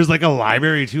 yeah, and there's like a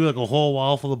library too, like a whole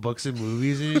wall full of books and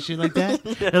movies and shit like that,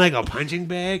 and like a punching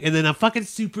bag, and then a fucking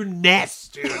super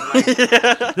nest, dude. Like,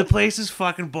 the place is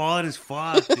fucking balling as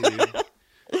fuck, dude.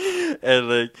 And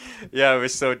like yeah, it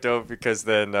was so dope because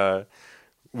then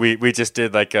we just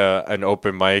did like an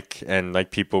open mic, and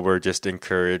like people were just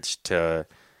encouraged to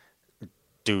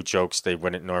do jokes they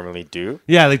wouldn't normally do.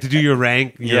 Yeah, like to do your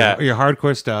rank, your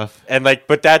hardcore stuff. And like,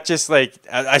 but that just like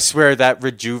I swear that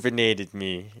rejuvenated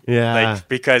me. Yeah. Like,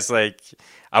 because like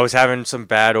I was having some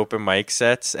bad open mic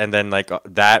sets, and then like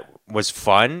that was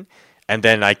fun, and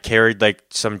then I carried like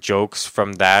some jokes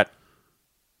from that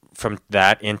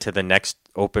into the next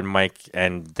open mic,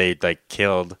 and they like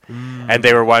killed. And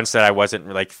they were ones that I wasn't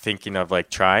like thinking of like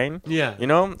trying. Yeah. You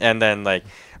know? And then like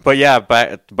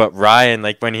but Ryan,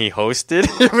 like when he hosted,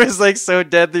 it was like so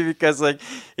deadly because like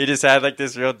he just had like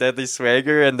this real deadly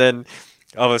swagger, and then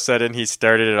all of a sudden he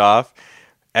started it off,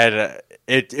 and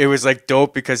it was like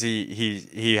dope because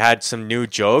he had some new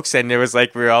jokes, and it was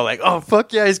like we were all like, oh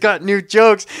fuck yeah, he's got new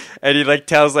jokes, and he like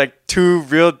tells like two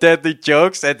real deadly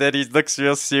jokes, and then he looks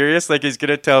real serious like he's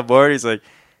gonna tell more, and he's like,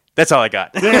 that's all I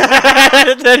got.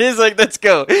 And then he's like, let's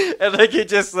go. And like he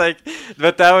just like,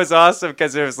 but that was awesome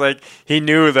because it was like he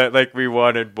knew that like we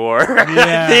wanted more.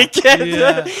 Yeah, I think.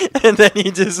 yeah. And then he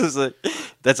just was like,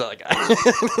 that's all I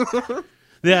got.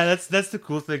 Yeah, that's the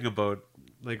cool thing about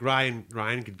like Ryan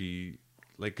could be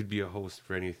a host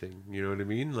for anything. You know what I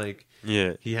mean? Like,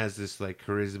 Yeah. he has this like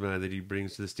charisma that he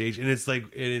brings to the stage, and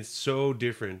it's so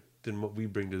different than what we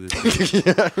bring to the stage.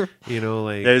 Yeah. You know,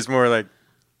 like Yeah, he's more like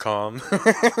calm.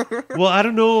 well, I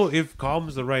don't know if calm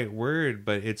is the right word,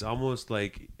 but it's almost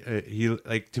like he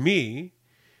like to me,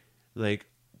 like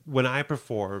when I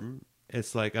perform,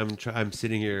 it's like I'm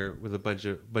sitting here with a bunch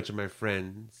of my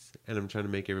friends, and I'm trying to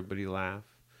make everybody laugh.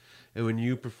 And when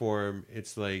you perform,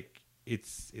 it's like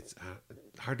it's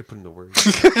hard to put into words.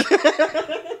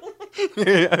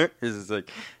 Yeah. It's just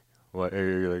like, what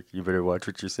are you like? You better watch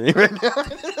what you're saying right now.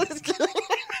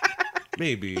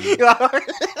 Maybe.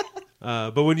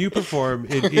 But when you perform,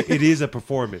 it is a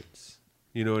performance.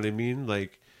 You know what I mean?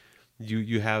 Like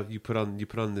you put on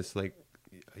this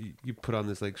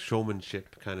like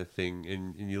showmanship kind of thing,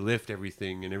 and you lift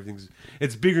everything, and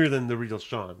it's bigger than the real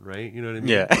Sean, right? You know what I mean?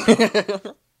 Yeah.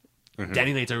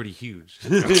 Danny Knight's already huge,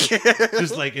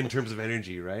 just like in terms of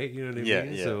energy, right? You know what I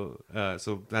mean? Yeah.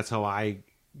 So that's how I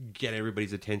get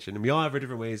everybody's attention, and we all have our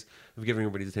different ways of giving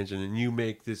everybody's attention. And you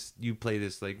play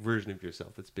this like version of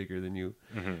yourself that's bigger than you.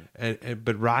 And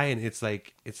but Ryan, it's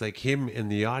like him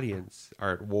and the audience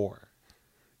are at war.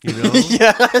 You know?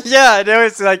 Yeah. And it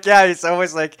was like, yeah, it's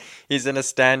always like he's in a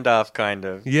standoff kind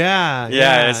of. Yeah.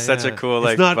 It's such a cool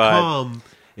like It's not vibe. calm.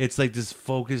 It's like this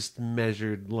focused,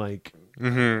 measured, like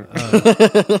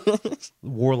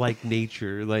warlike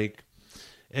nature, like.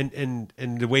 And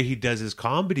the way he does his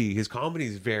comedy is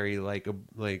very like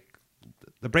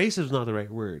abrasive is not the right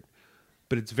word,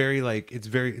 but it's very like it's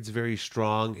very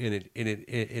strong, and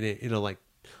it'll like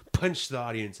punch the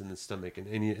audience in the stomach, and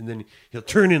then he'll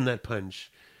turn in that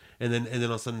punch, and then all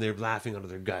of a sudden they're laughing out of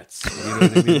their guts. You know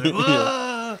what I mean? Like,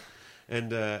 "Ah!"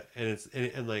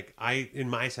 And like in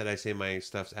my set I say my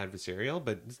stuff's adversarial,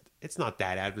 but it's not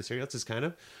that adversarial. It's just kind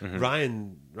of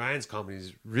Ryan's comedy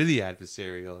is really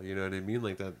adversarial. You know what I mean?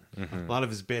 Like that. A lot of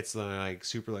his bits are like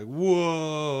super like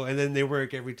whoa, and then they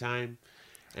work every time.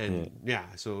 And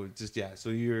so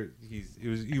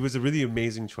he was a really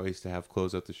amazing choice to have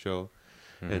close out the show.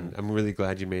 And I'm really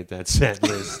glad you made that set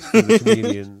list for the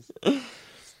comedians.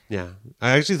 Yeah.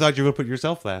 I actually thought you were going to put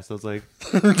yourself last. I was like...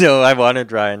 No, I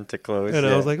wanted Ryan to close. And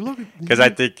I was like, look... Because I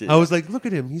think... I was like, look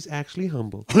at him. He's actually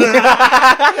humble.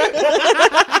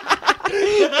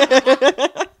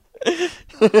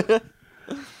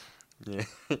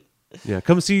 Yeah,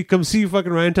 come see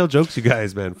fucking Ryan tell jokes, you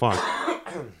guys, man. Fuck.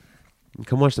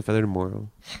 Come watch The Feather tomorrow.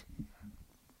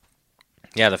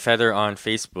 Yeah, The Feather on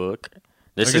Facebook.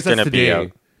 This I is guess going to be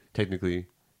out. Technically,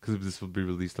 because this will be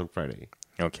released on Friday.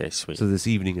 Okay, sweet. So this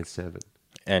evening at 7.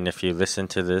 And if you listen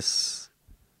to this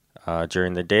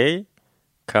during the day,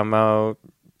 come out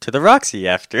to the Roxy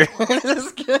after.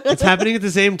 It's happening at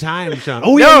the same time, Sean.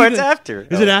 Oh, no, it's after.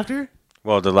 Is it after?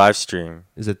 Well, the live stream.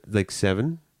 Is it like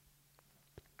 7?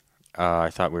 I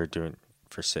thought we were doing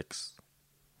for 6.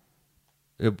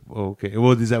 Okay.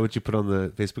 Well, is that what you put on the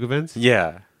Facebook events?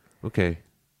 Yeah. Okay.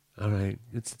 All right.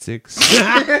 It's at 6.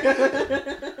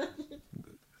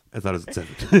 I thought it was at 7.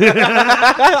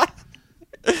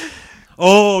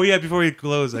 Oh yeah! Before we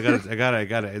close, I gotta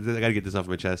get this off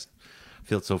my chest. I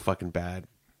feel so fucking bad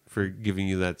for giving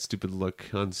you that stupid look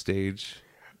on stage.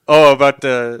 Oh, about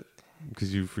the...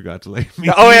 Because you forgot to like me.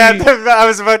 Oh yeah, I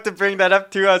was about to bring that up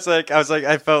too. I was like,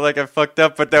 I felt like I fucked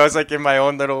up, but that was like in my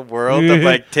own little world of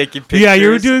like taking pictures. Yeah,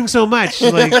 you were doing so much.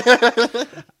 Like,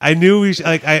 I knew we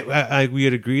we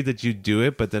had agreed that you'd do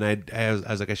it, but then I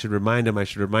was like, I should remind him,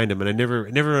 and I never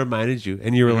reminded you,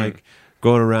 and you were like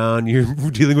going around, you're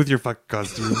dealing with your fucking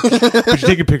costume, but you're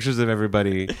taking pictures of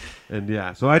everybody, and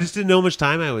yeah. So I just didn't know how much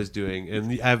time I was doing,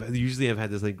 and I've had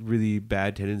this like really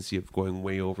bad tendency of going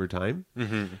way over time,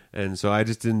 and so I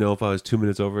just didn't know if I was 2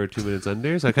 minutes over or 2 minutes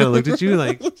under. So I kind of looked at you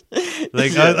like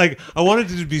I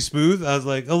wanted it to be smooth. I was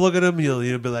like, oh, look at him,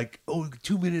 you'll be like, oh,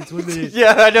 2 minutes, 1 minute.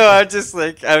 Yeah, I know. I was just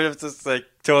like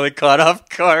totally caught off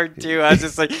guard too. I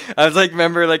was like,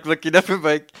 remember like looking up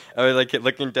at I was like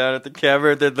looking down at the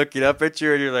camera and then looking up at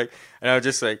you, and you're like, and I was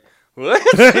just like, what?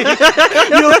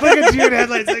 You look like a deer in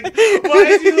headlights. Like, why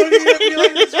is he looking at me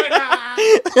like this right now?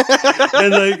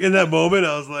 And like in that moment,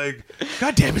 I was like,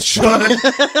 God damn it, Sean!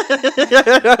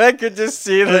 I could just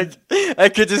see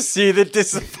the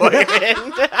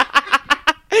disappointment.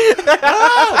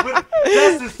 But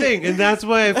that's the thing, and that's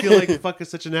why I feel like fuck is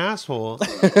such an asshole.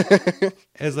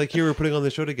 As like here we're putting on the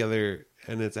show together,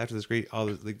 and it's after this great all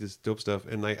this, like this dope stuff,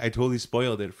 and like I totally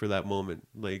spoiled it for that moment.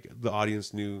 Like the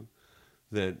audience knew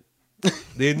that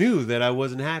they knew that I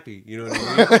wasn't happy. You know what I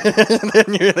mean? And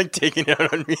then you're like taking it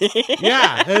out on me.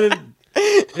 Yeah, and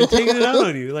taking it out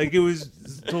on you. Like it was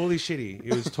totally shitty.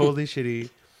 It was totally shitty.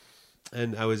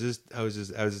 And I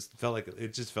felt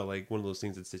like one of those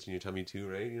things that sits in your tummy too,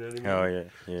 right? You know what I mean? Oh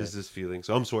yeah. Just this feeling.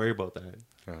 So I'm sorry about that.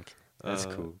 Okay. That's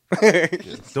cool. Yeah.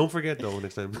 Don't forget though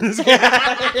next time. But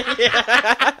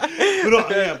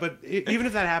even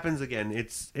if that happens again,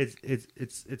 it's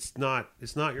not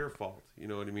your fault. You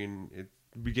know what I mean?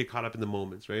 We get caught up in the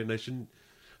moments, right? And I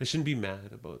shouldn't be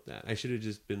mad about that. I should have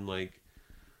just been like,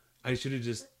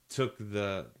 took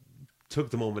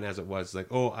the moment as it was. Like,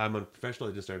 oh, I'm unprofessional.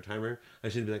 I just started a timer. I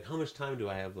should be like, how much time do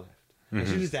I have left? I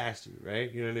should just ask you,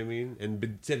 right? You know what I mean?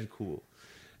 And said it cool.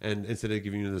 And instead of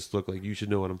giving you this look like you should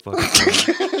know what I'm fucking doing.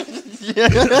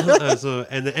 Yeah.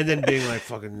 And then being like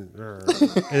fucking,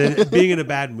 and then being in a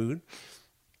bad mood,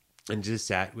 and just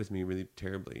sat with me really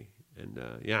terribly. And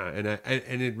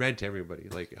and it read to everybody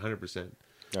like 100%.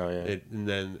 Oh yeah. And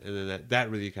then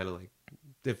that really kind of like,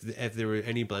 if there were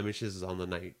any blemishes on the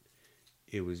night,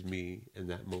 it was me in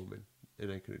that moment,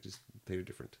 and I could have just played it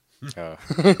different. Oh.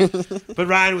 But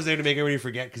Ryan was there to make everybody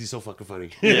forget because he's so fucking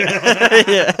funny. Yeah.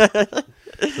 Yeah.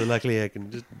 So luckily, I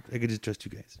could just trust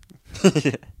you guys.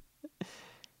 Yeah.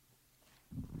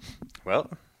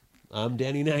 Well, I'm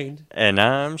Danny Knight, and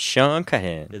I'm Sean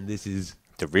Cahan, and this is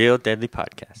the Real Deadly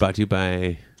Podcast, brought to you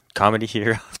by Comedy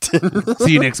Here Often.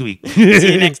 See you next week.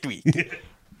 See you next week.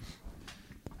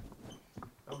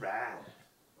 All right,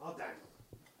 all done.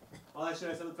 All that shit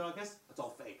I said on the podcast, that's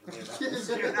all fake. Okay, just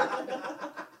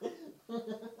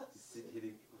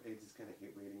kind of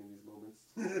hate waiting in these moments.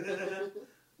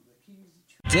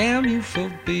 Damn you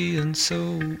for being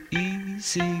so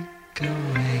easy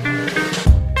going.